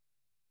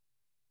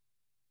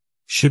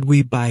 Should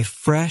we buy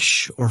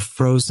fresh or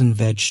frozen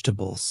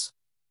vegetables?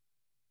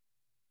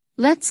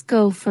 Let's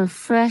go for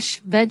fresh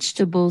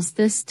vegetables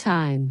this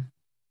time.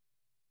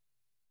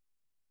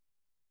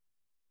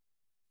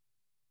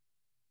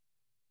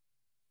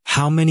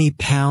 How many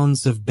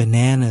pounds of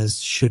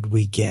bananas should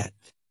we get?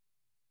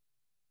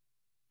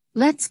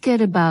 Let's get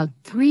about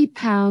 3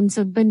 pounds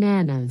of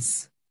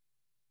bananas.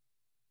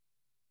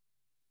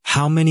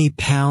 How many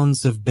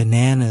pounds of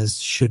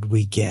bananas should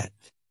we get?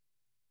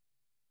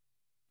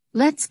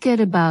 Let's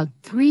get about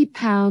 3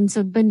 pounds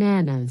of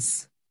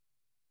bananas.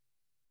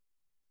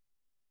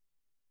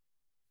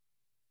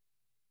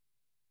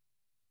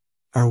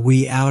 Are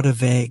we out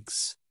of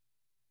eggs?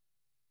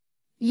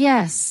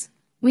 Yes,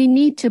 we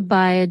need to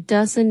buy a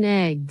dozen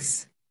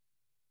eggs.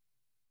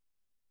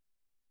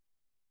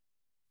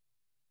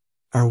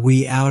 Are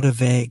we out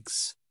of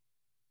eggs?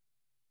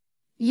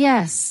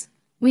 Yes,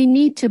 we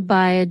need to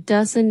buy a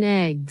dozen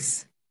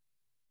eggs.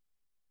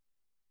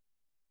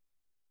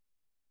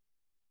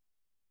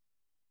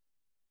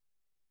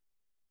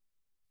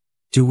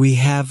 Do we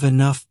have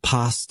enough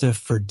pasta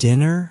for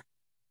dinner?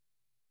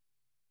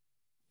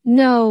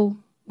 No,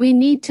 we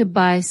need to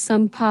buy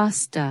some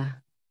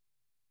pasta.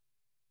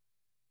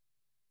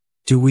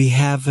 Do we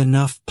have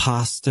enough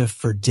pasta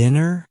for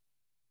dinner?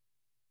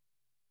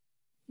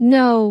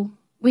 No,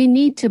 we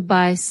need to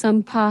buy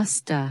some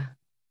pasta.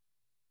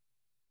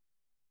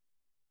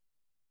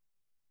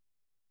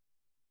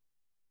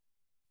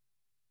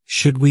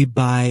 Should we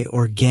buy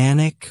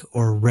organic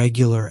or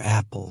regular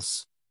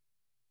apples?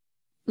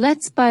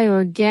 Let's buy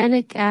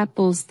organic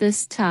apples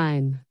this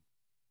time.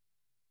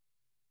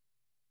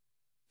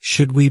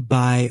 Should we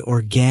buy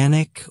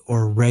organic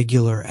or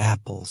regular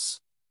apples?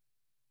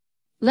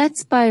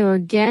 Let's buy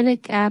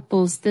organic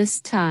apples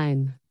this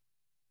time.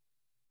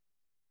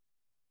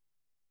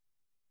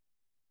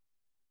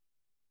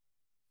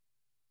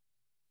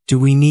 Do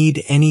we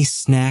need any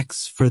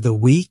snacks for the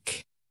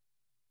week?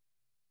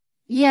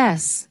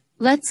 Yes,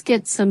 let's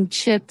get some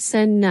chips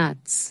and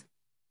nuts.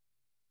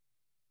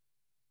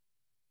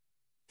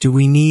 Do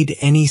we need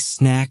any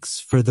snacks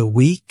for the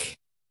week?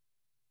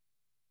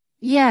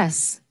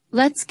 Yes,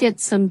 let's get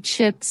some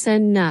chips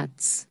and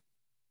nuts.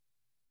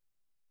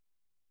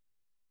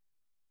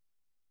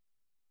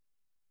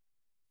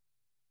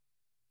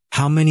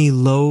 How many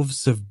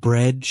loaves of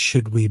bread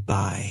should we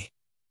buy?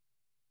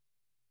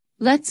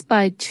 Let's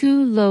buy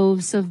 2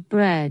 loaves of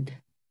bread.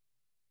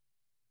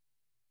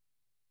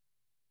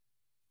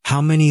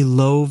 How many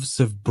loaves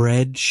of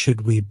bread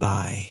should we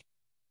buy?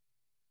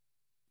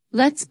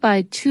 Let's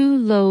buy 2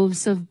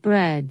 loaves of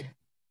bread.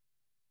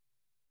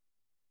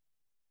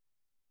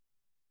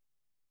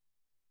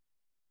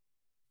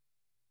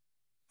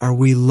 Are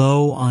we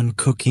low on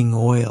cooking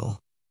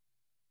oil?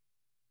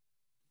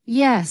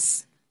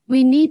 Yes,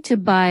 we need to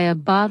buy a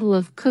bottle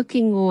of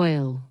cooking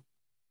oil.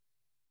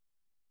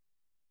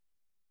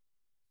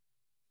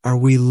 Are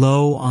we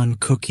low on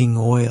cooking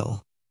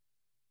oil?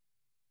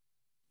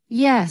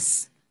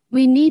 Yes,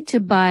 we need to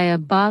buy a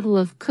bottle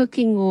of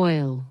cooking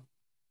oil.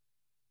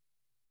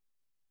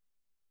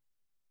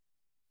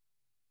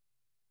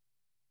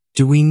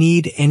 Do we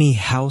need any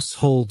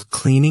household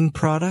cleaning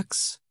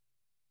products?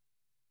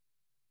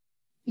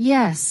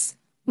 Yes,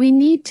 we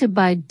need to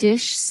buy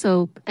dish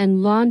soap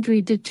and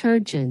laundry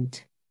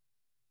detergent.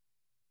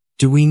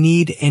 Do we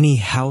need any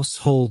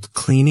household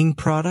cleaning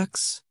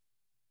products?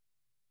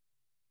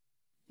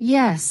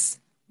 Yes,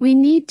 we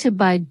need to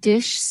buy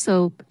dish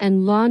soap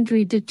and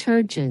laundry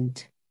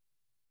detergent.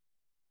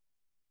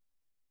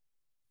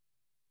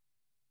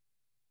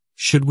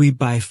 Should we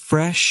buy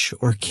fresh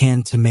or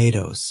canned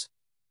tomatoes?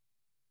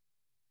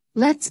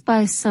 Let's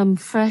buy some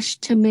fresh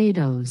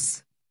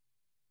tomatoes.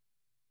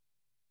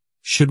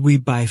 Should we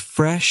buy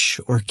fresh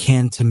or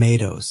canned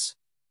tomatoes?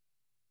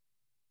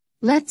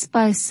 Let's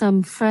buy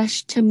some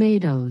fresh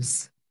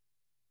tomatoes.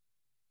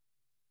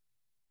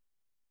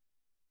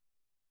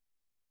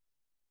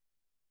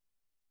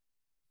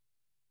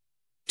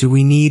 Do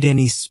we need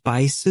any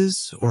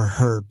spices or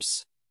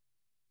herbs?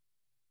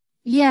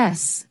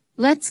 Yes,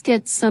 let's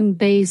get some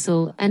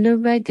basil and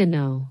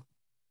oregano.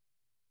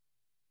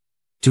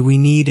 Do we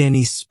need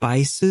any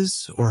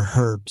spices or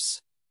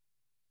herbs?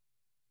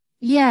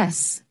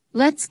 Yes,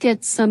 let's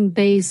get some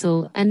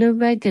basil and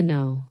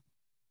oregano.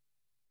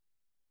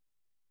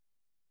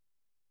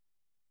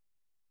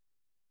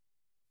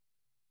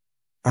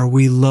 Are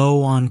we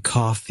low on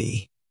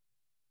coffee?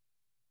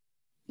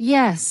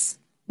 Yes,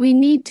 we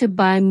need to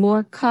buy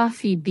more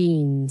coffee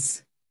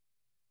beans.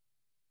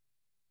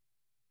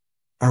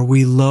 Are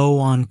we low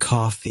on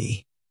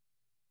coffee?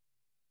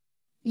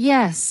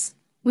 Yes,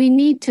 we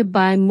need to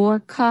buy more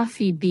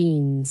coffee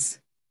beans.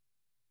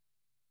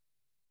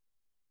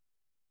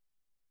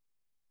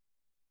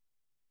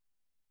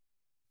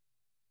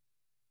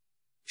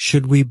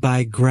 Should we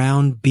buy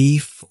ground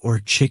beef or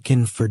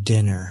chicken for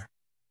dinner?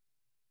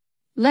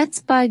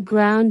 Let's buy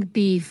ground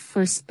beef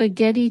for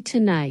spaghetti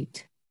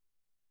tonight.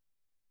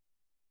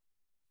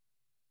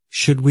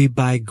 Should we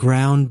buy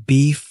ground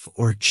beef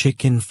or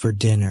chicken for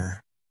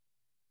dinner?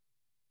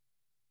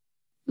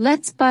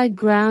 Let's buy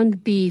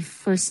ground beef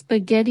for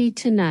spaghetti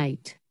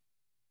tonight.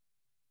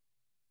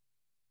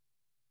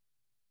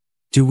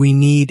 Do we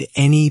need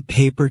any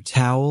paper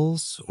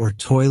towels or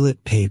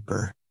toilet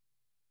paper?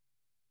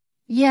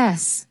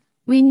 Yes,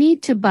 we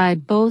need to buy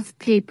both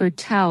paper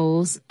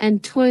towels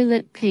and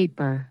toilet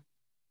paper.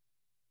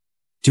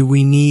 Do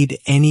we need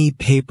any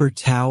paper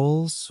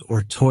towels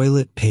or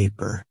toilet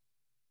paper?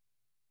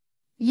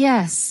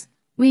 Yes,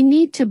 we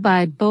need to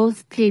buy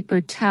both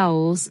paper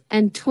towels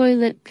and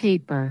toilet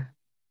paper.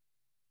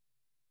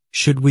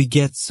 Should we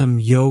get some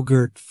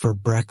yogurt for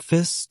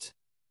breakfast?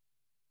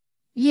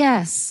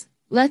 Yes,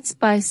 let's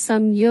buy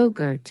some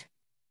yogurt.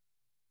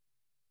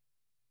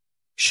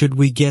 Should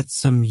we get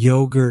some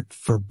yogurt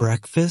for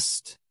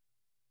breakfast?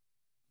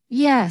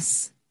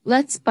 Yes,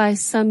 let's buy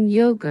some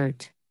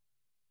yogurt.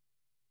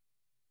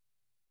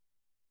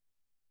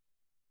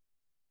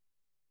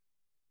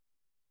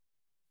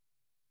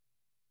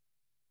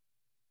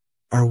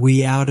 Are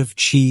we out of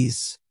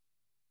cheese?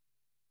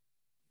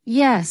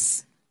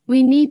 Yes,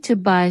 we need to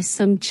buy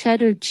some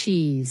cheddar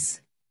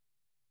cheese.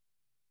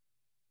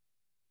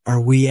 Are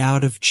we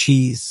out of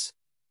cheese?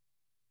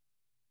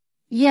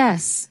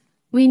 Yes,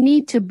 we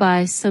need to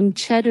buy some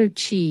cheddar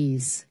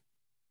cheese.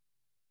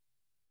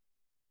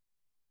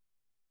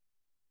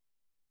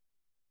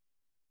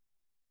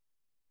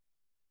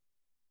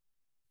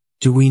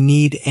 Do we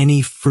need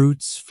any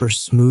fruits for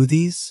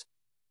smoothies?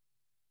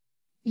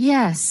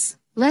 Yes,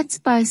 let's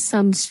buy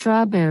some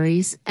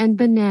strawberries and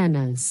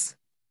bananas.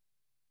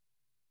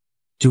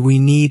 Do we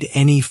need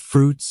any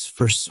fruits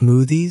for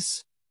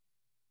smoothies?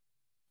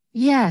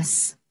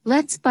 Yes,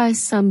 let's buy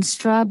some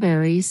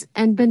strawberries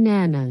and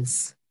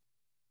bananas.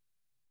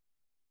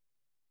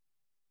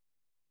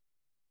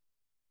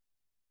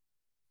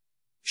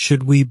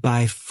 Should we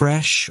buy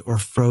fresh or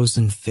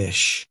frozen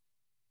fish?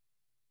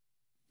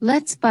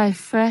 Let's buy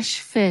fresh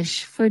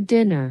fish for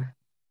dinner.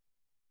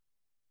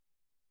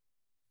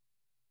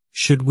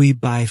 Should we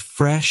buy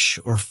fresh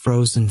or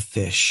frozen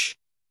fish?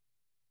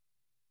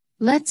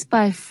 Let's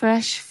buy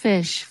fresh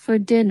fish for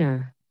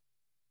dinner.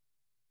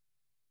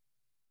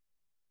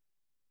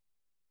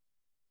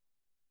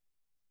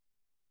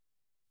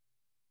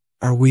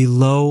 Are we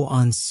low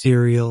on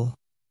cereal?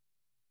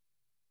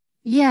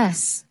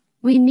 Yes,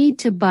 we need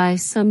to buy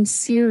some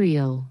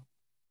cereal.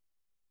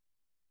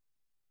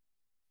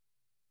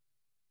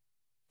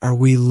 Are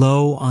we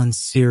low on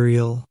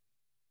cereal?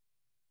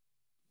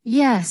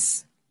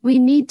 Yes, we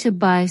need to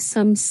buy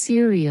some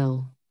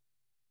cereal.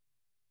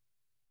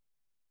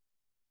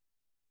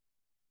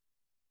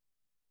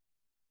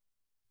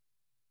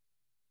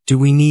 Do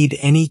we need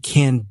any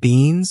canned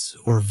beans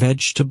or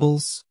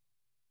vegetables?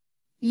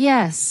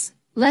 Yes,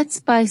 let's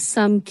buy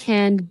some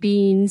canned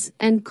beans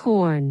and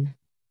corn.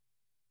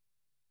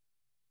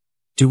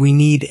 Do we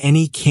need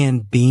any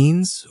canned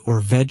beans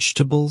or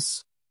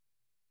vegetables?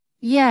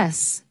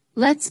 Yes,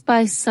 let's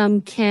buy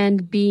some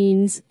canned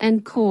beans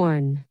and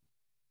corn.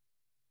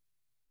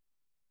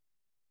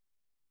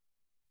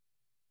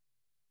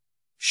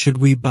 Should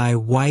we buy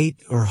white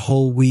or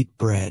whole wheat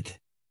bread?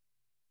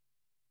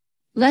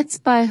 Let's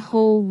buy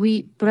whole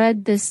wheat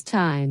bread this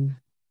time.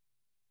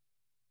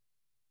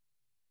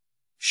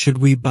 Should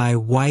we buy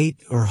white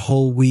or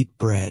whole wheat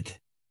bread?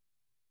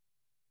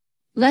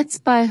 Let's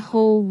buy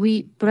whole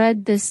wheat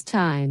bread this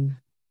time.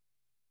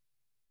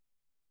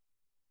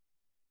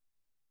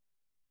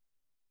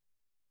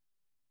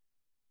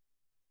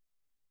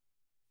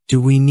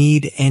 Do we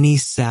need any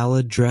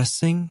salad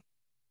dressing?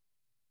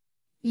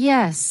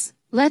 Yes,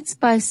 let's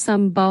buy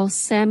some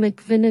balsamic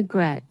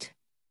vinaigrette.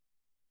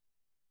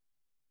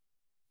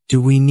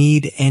 Do we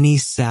need any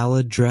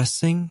salad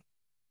dressing?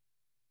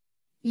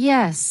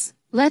 Yes,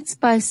 let's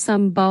buy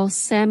some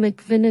balsamic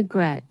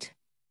vinaigrette.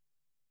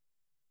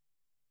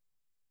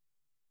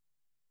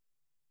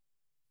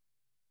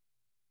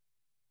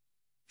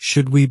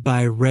 Should we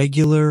buy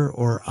regular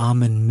or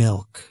almond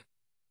milk?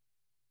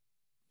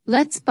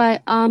 Let's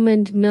buy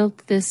almond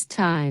milk this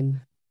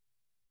time.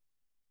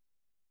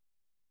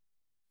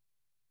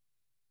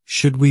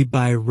 Should we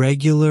buy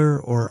regular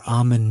or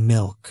almond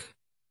milk?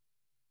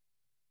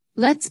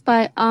 Let's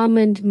buy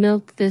almond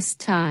milk this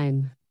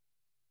time.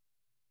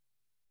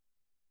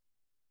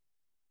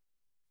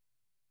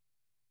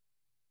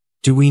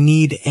 Do we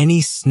need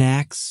any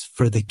snacks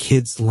for the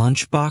kids'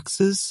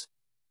 lunchboxes?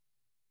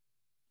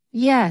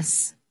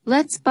 Yes,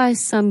 let's buy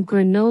some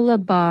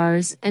granola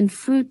bars and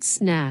fruit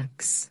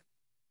snacks.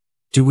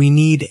 Do we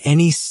need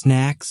any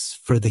snacks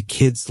for the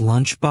kids'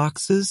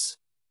 lunchboxes?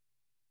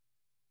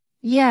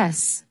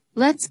 Yes,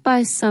 let's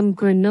buy some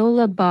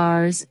granola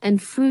bars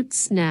and fruit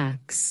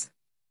snacks.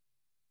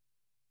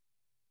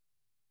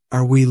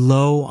 Are we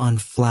low on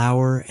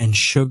flour and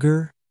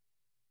sugar?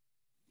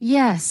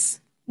 Yes,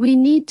 we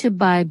need to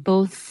buy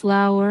both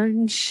flour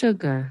and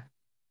sugar.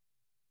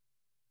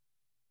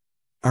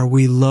 Are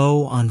we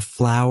low on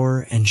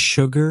flour and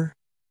sugar?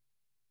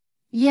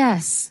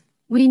 Yes,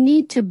 we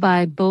need to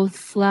buy both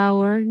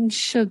flour and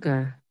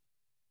sugar.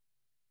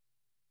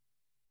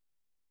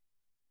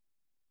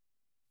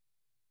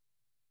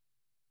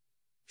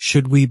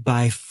 Should we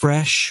buy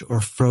fresh or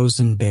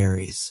frozen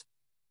berries?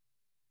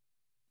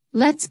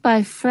 Let's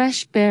buy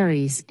fresh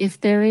berries if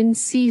they're in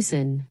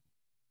season.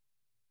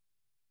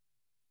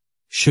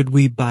 Should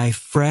we buy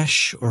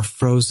fresh or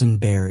frozen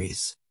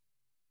berries?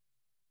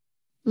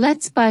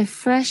 Let's buy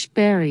fresh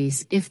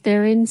berries if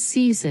they're in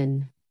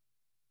season.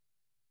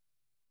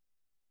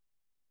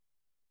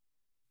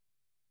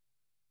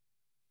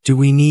 Do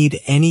we need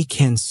any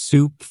canned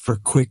soup for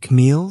quick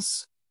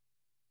meals?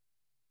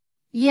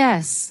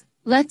 Yes,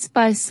 let's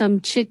buy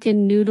some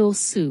chicken noodle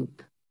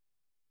soup.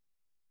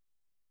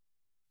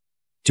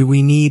 Do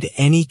we need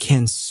any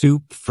canned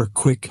soup for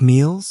quick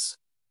meals?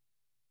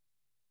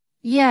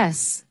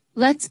 Yes,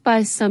 let's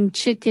buy some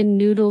chicken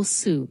noodle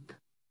soup.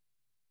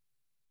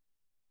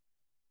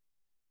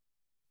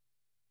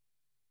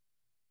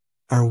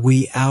 Are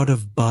we out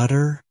of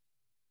butter?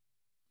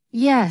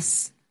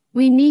 Yes,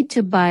 we need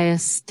to buy a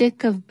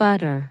stick of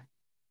butter.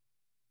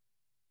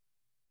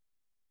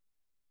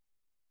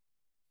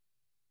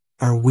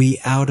 Are we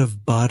out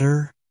of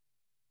butter?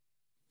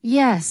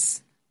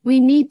 Yes, we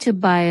need to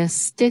buy a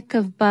stick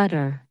of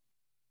butter.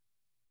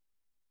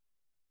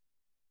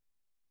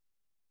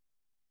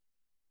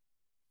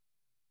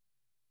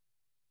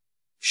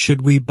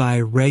 Should we buy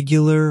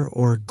regular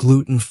or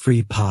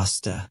gluten-free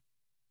pasta?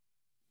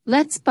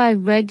 Let's buy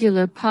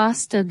regular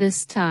pasta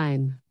this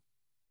time.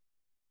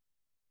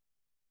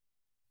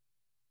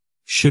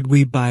 Should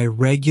we buy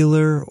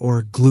regular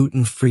or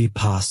gluten-free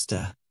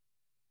pasta?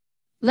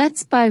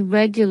 Let's buy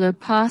regular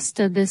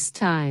pasta this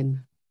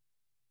time.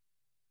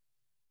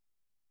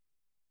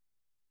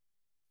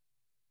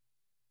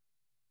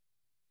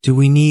 Do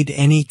we need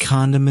any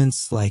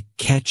condiments like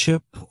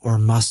ketchup or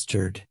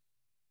mustard?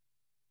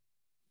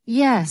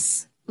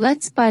 Yes,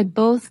 let's buy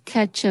both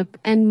ketchup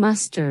and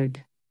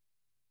mustard.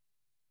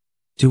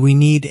 Do we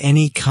need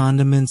any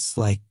condiments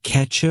like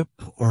ketchup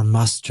or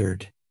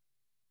mustard?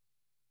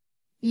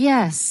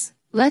 Yes,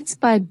 let's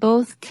buy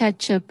both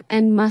ketchup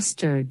and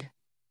mustard.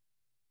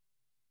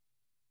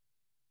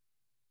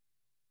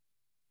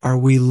 Are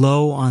we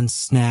low on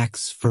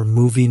snacks for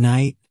movie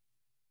night?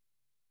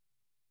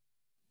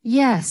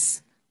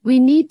 Yes, we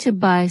need to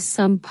buy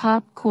some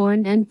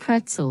popcorn and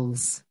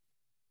pretzels.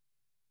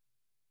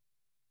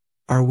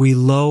 Are we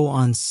low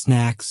on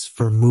snacks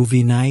for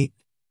movie night?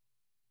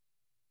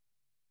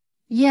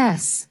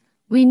 Yes,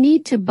 we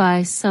need to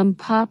buy some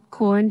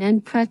popcorn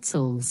and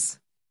pretzels.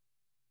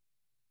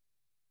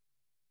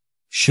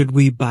 Should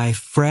we buy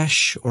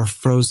fresh or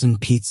frozen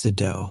pizza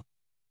dough?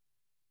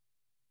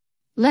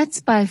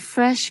 Let's buy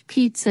fresh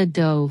pizza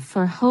dough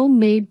for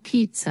homemade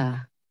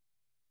pizza.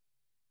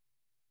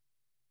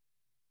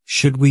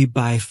 Should we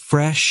buy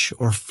fresh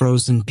or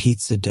frozen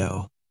pizza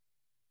dough?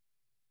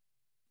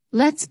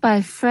 Let's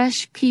buy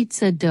fresh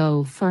pizza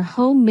dough for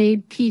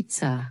homemade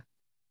pizza.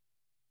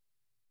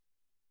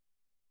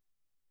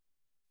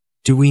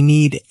 Do we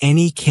need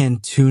any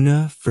canned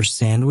tuna for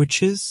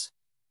sandwiches?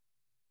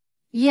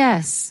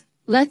 Yes,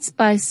 let's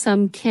buy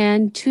some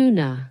canned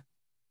tuna.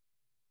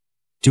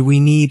 Do we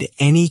need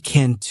any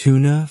canned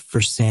tuna for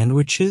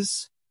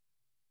sandwiches?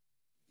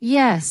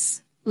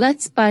 Yes,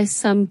 let's buy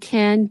some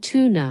canned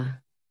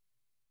tuna.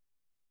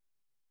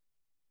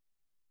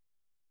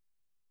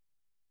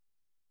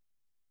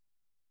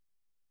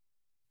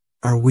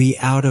 Are we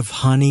out of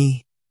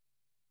honey?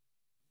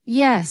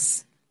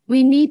 Yes,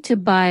 we need to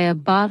buy a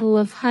bottle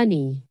of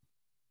honey.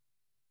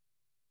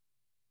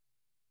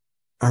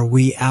 Are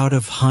we out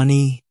of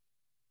honey?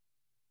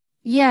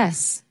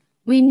 Yes,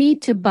 we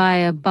need to buy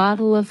a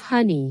bottle of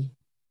honey.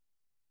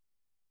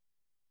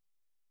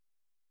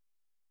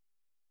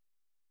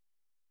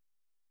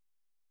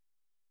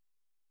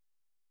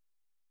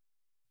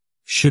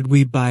 Should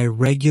we buy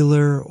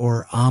regular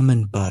or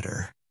almond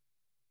butter?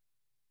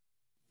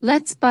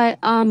 Let's buy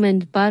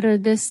almond butter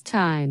this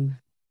time.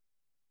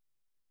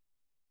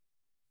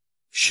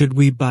 Should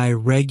we buy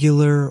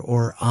regular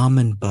or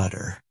almond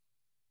butter?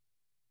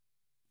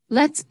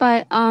 Let's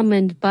buy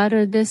almond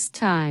butter this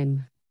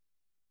time.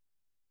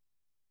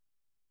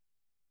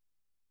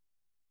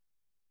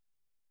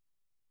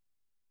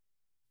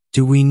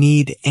 Do we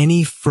need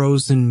any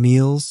frozen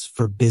meals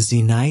for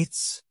busy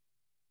nights?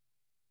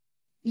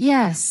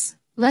 Yes,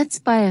 let's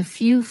buy a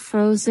few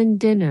frozen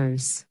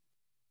dinners.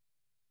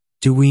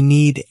 Do we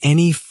need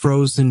any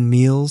frozen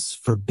meals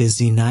for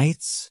busy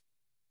nights?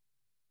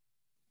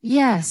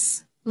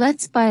 Yes,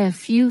 let's buy a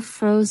few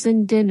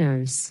frozen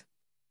dinners.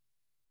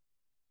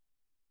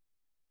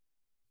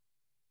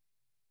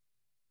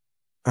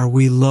 Are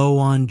we low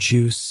on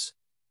juice?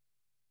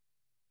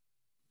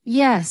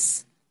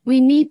 Yes, we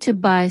need to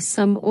buy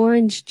some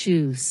orange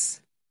juice.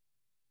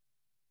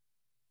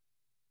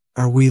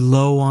 Are we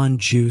low on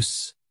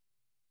juice?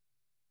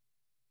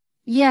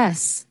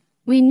 Yes,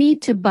 we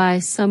need to buy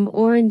some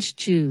orange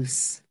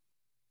juice.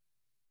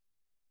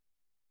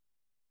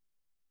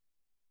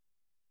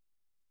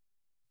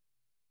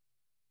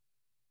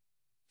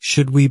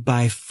 Should we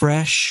buy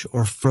fresh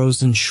or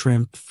frozen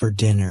shrimp for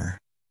dinner?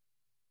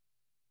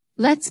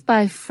 Let's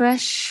buy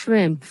fresh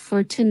shrimp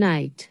for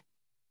tonight.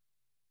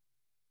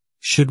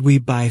 Should we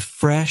buy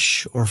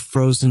fresh or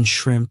frozen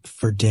shrimp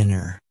for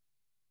dinner?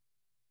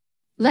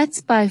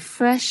 Let's buy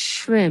fresh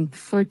shrimp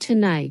for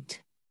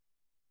tonight.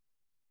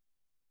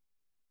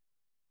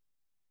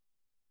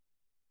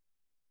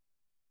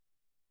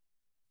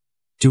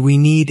 Do we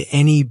need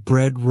any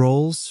bread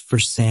rolls for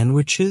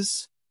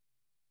sandwiches?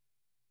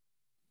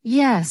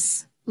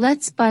 Yes,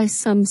 let's buy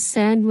some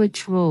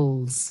sandwich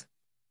rolls.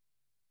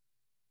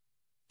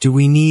 Do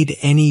we need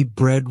any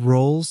bread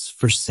rolls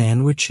for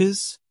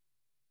sandwiches?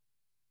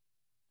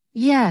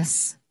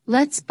 Yes,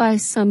 let's buy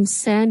some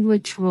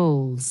sandwich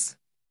rolls.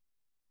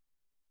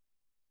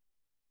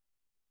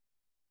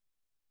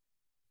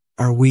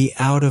 Are we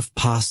out of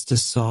pasta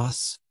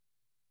sauce?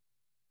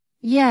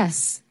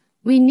 Yes,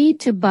 we need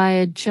to buy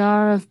a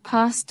jar of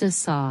pasta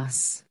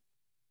sauce.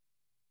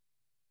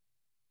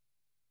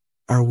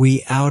 Are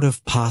we out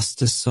of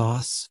pasta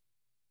sauce?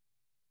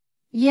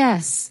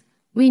 Yes,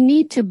 we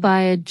need to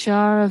buy a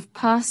jar of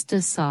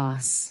pasta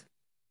sauce.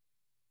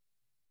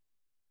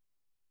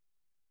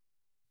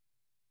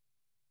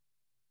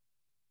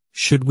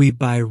 Should we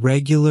buy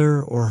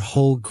regular or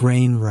whole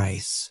grain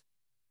rice?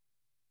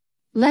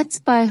 Let's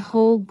buy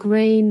whole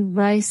grain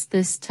rice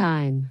this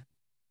time.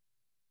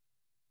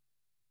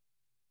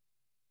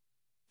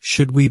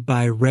 Should we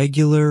buy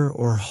regular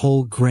or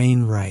whole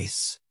grain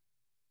rice?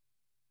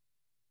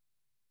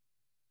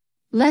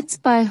 Let's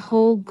buy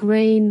whole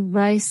grain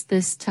rice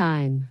this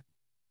time.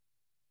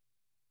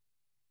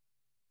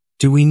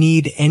 Do we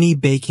need any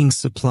baking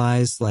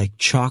supplies like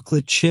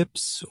chocolate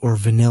chips or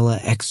vanilla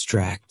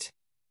extract?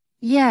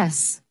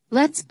 Yes,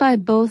 let's buy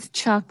both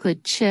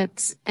chocolate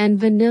chips and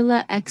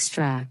vanilla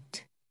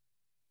extract.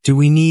 Do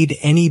we need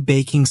any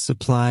baking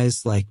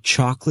supplies like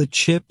chocolate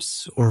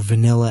chips or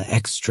vanilla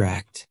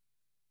extract?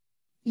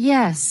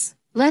 Yes,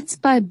 let's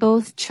buy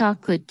both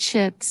chocolate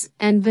chips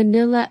and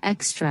vanilla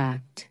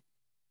extract.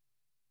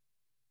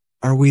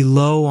 Are we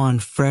low on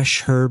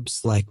fresh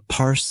herbs like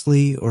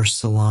parsley or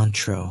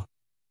cilantro?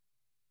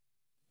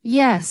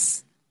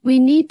 Yes, we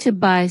need to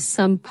buy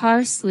some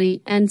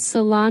parsley and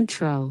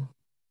cilantro.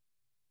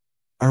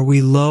 Are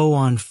we low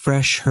on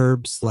fresh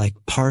herbs like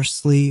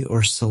parsley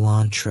or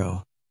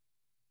cilantro?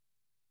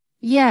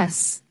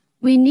 Yes,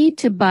 we need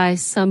to buy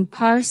some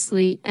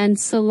parsley and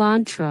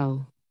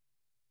cilantro.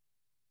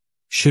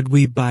 Should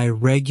we buy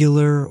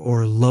regular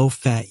or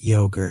low-fat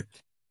yogurt?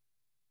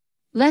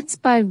 Let's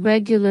buy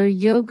regular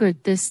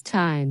yogurt this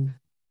time.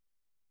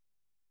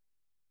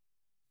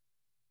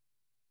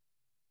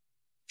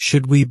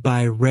 Should we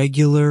buy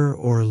regular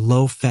or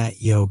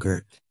low-fat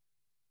yogurt?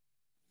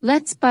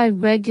 Let's buy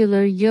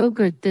regular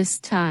yogurt this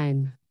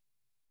time.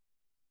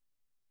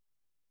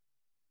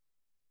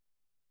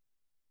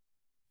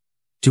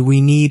 Do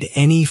we need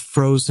any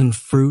frozen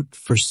fruit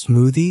for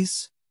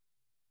smoothies?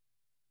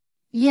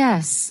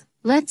 Yes,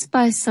 let's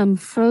buy some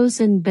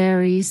frozen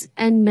berries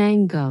and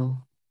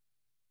mango.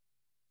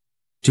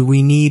 Do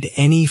we need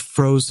any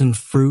frozen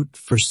fruit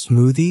for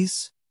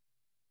smoothies?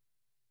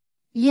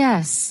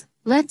 Yes,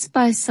 let's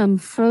buy some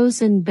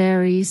frozen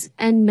berries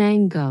and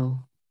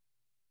mango.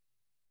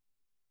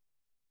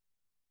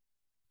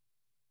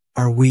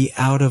 Are we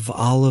out of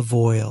olive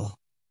oil?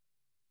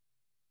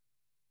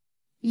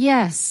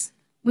 Yes,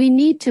 we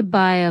need to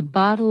buy a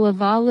bottle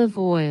of olive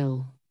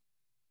oil.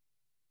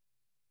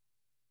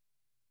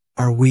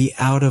 Are we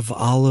out of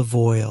olive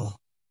oil?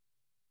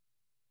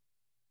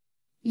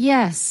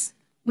 Yes,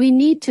 we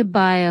need to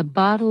buy a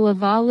bottle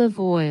of olive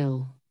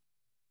oil.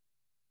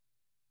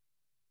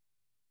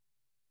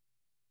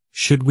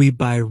 Should we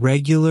buy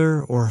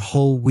regular or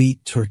whole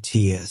wheat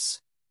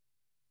tortillas?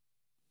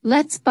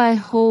 Let's buy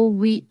whole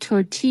wheat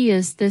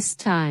tortillas this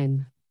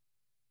time.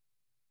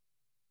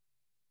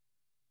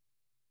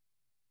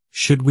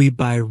 Should we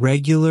buy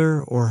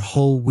regular or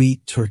whole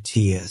wheat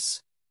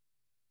tortillas?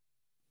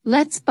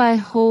 Let's buy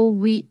whole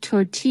wheat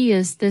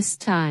tortillas this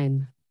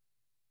time.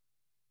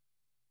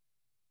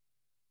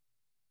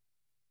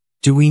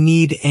 Do we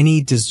need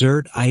any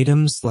dessert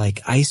items like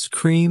ice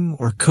cream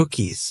or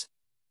cookies?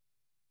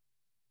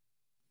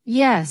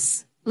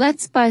 Yes,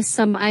 let's buy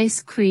some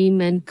ice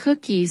cream and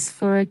cookies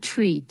for a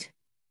treat.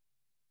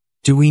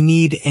 Do we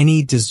need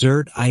any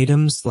dessert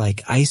items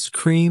like ice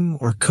cream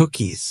or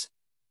cookies?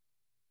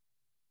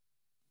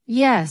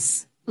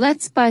 Yes,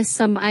 let's buy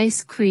some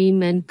ice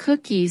cream and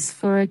cookies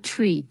for a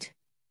treat.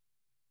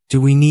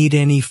 Do we need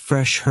any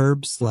fresh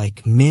herbs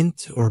like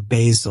mint or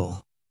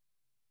basil?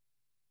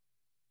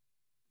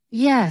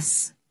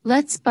 Yes,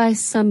 let's buy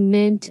some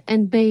mint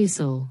and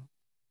basil.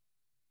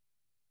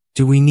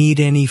 Do we need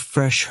any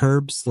fresh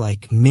herbs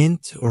like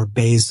mint or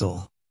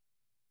basil?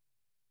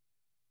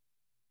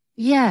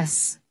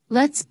 Yes,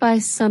 let's buy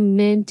some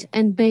mint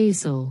and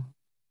basil.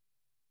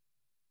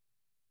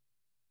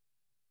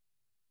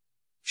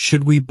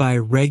 Should we buy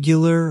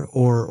regular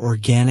or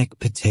organic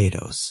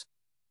potatoes?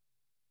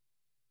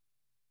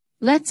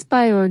 Let's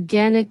buy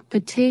organic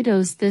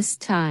potatoes this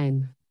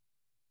time.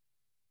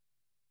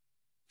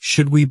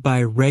 Should we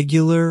buy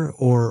regular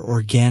or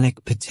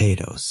organic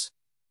potatoes?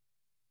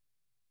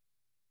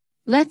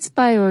 Let's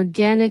buy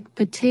organic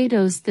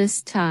potatoes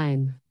this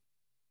time.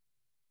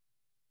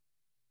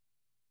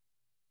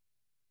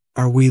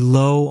 Are we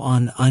low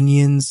on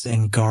onions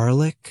and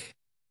garlic?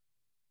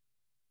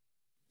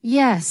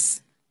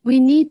 Yes, we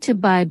need to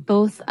buy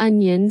both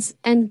onions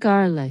and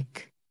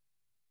garlic.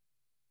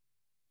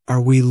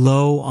 Are we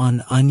low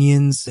on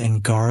onions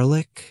and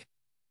garlic?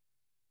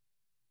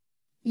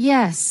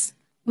 Yes,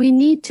 we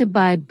need to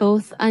buy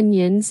both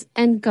onions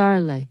and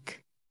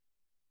garlic.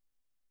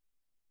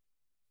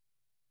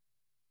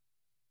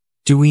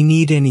 Do we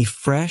need any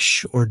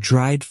fresh or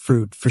dried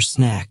fruit for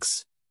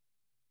snacks?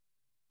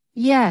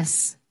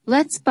 Yes,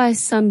 let's buy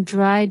some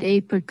dried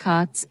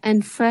apricots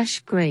and fresh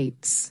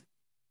grapes.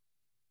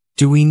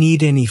 Do we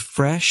need any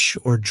fresh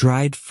or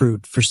dried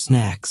fruit for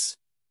snacks?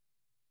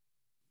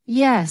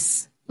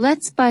 Yes,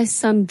 let's buy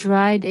some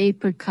dried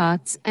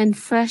apricots and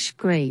fresh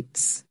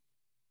grapes.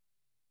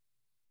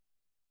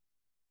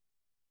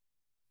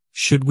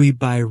 Should we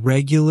buy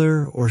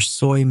regular or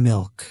soy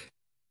milk?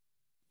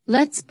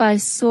 Let's buy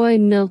soy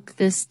milk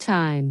this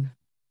time.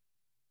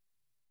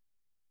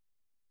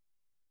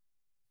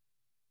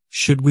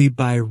 Should we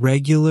buy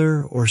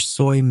regular or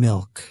soy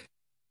milk?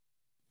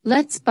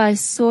 Let's buy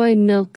soy milk